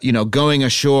 going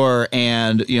ashore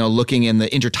and, looking in the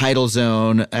intertidal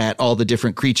zone at all the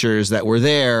different creatures that were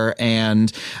there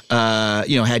and,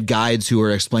 had guides who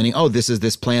were explaining, oh, this is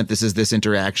this plant, this is this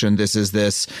interaction, this is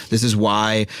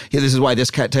why this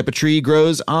type of tree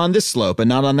grows on this slope and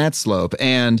not on that slope.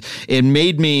 And it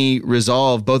made me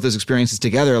resolve both those experiences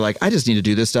together. Like, I just need to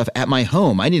do this stuff at my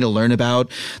home. I need to learn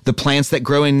about the plants that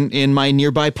grow in my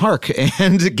nearby park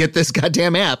and get this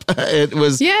goddamn app. It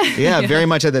was, very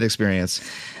much had that experience.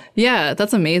 Yeah,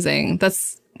 that's amazing.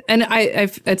 And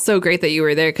it's so great that you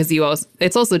were there because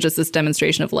it's also just this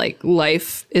demonstration of like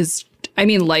life,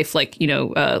 like,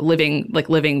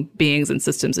 living beings and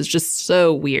systems is just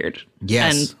so weird.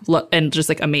 Yes. And just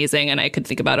like amazing. And I could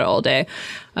think about it all day.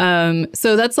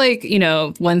 So that's like,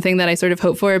 one thing that I sort of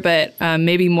hope for, but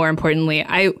maybe more importantly,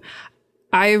 I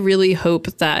really hope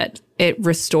that it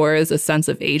restores a sense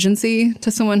of agency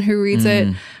to someone who reads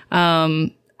it.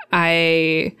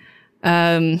 I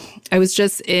was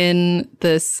just in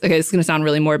this, okay, this is going to sound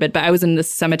really morbid, but I was in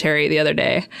this cemetery the other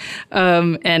day.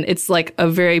 And it's like a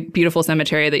very beautiful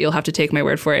cemetery that you'll have to take my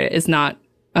word for it. It's not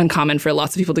uncommon for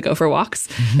lots of people to go for walks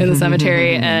in the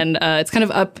cemetery. And it's kind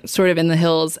of up sort of in the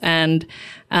hills and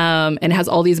it has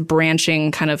all these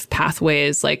branching kind of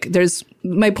pathways. Like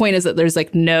my point is that there's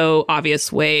like no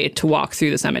obvious way to walk through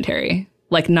the cemetery,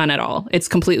 like none at all. It's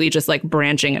completely just like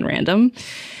branching and random.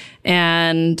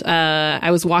 And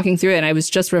I was walking through it and I was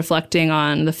just reflecting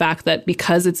on the fact that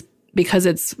because it's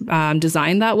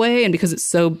designed that way and because it's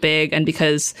so big and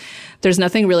because there's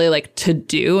nothing really like to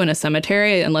do in a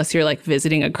cemetery unless you're like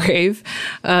visiting a grave,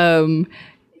 my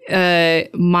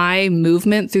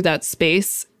movement through that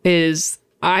space is,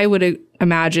 I would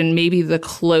imagine, maybe the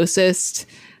closest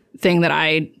thing that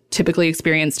I typically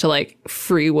experience to like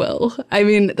free will. I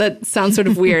mean, that sounds sort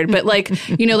of weird, but like,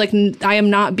 I am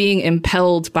not being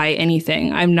impelled by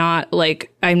anything. I'm not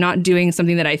doing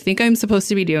something that I think I'm supposed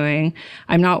to be doing.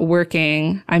 I'm not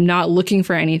working. I'm not looking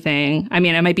for anything. I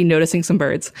mean, I might be noticing some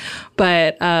birds,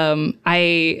 but,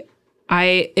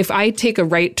 if I take a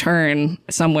right turn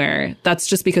somewhere, that's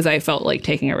just because I felt like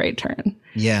taking a right turn.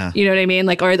 Yeah. You know what I mean?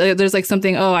 Like, or there's like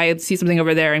something, oh, I see something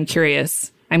over there. I'm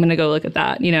curious. I'm going to go look at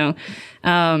that,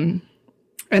 and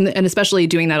especially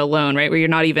doing that alone, right? Where you're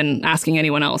not even asking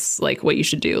anyone else like what you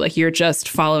should do. Like you're just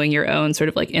following your own sort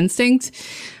of like instinct.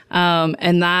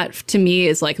 And that to me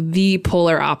is like the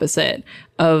polar opposite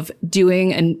of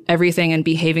doing and everything and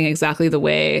behaving exactly the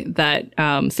way that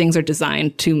things are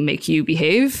designed to make you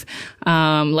behave,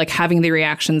 like having the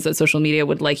reactions that social media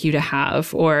would like you to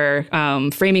have, or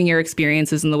framing your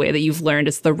experiences in the way that you've learned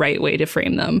is the right way to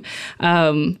frame them.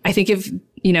 I think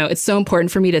it's so important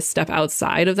for me to step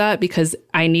outside of that because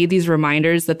I need these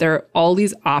reminders that there are all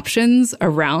these options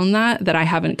around that I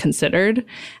haven't considered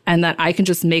and that I can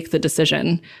just make the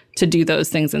decision to do those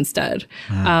things instead.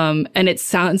 And it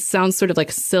sounds sort of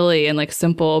like silly and like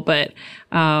simple, but,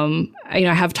 I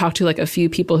have talked to like a few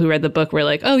people who read the book where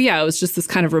like, oh yeah, it was just this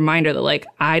kind of reminder that like,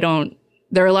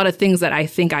 there are a lot of things that I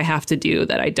think I have to do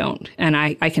that I don't, and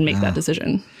I can make that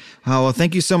decision. Oh, well,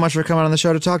 thank you so much for coming on the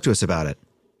show to talk to us about it.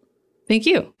 Thank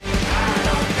you.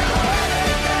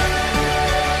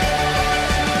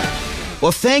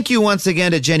 Well, thank you once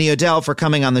again to Jenny Odell for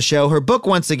coming on the show. Her book,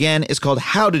 once again, is called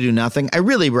How to Do Nothing. I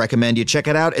really recommend you check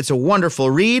it out. It's a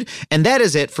wonderful read. And that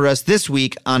is it for us this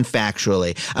week on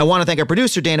Factually. I want to thank our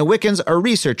producer, Dana Wickens, our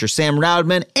researcher, Sam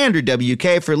Roudman, Andrew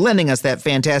WK, for lending us that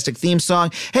fantastic theme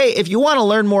song. Hey, if you want to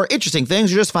learn more interesting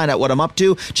things or just find out what I'm up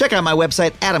to, check out my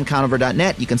website,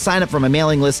 adamconover.net. You can sign up for my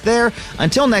mailing list there.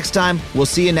 Until next time, we'll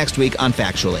see you next week on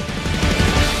Factually.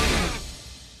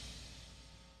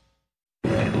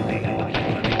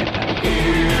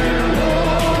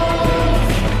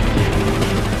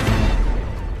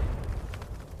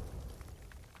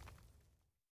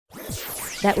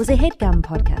 That was a HeadGum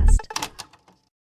podcast.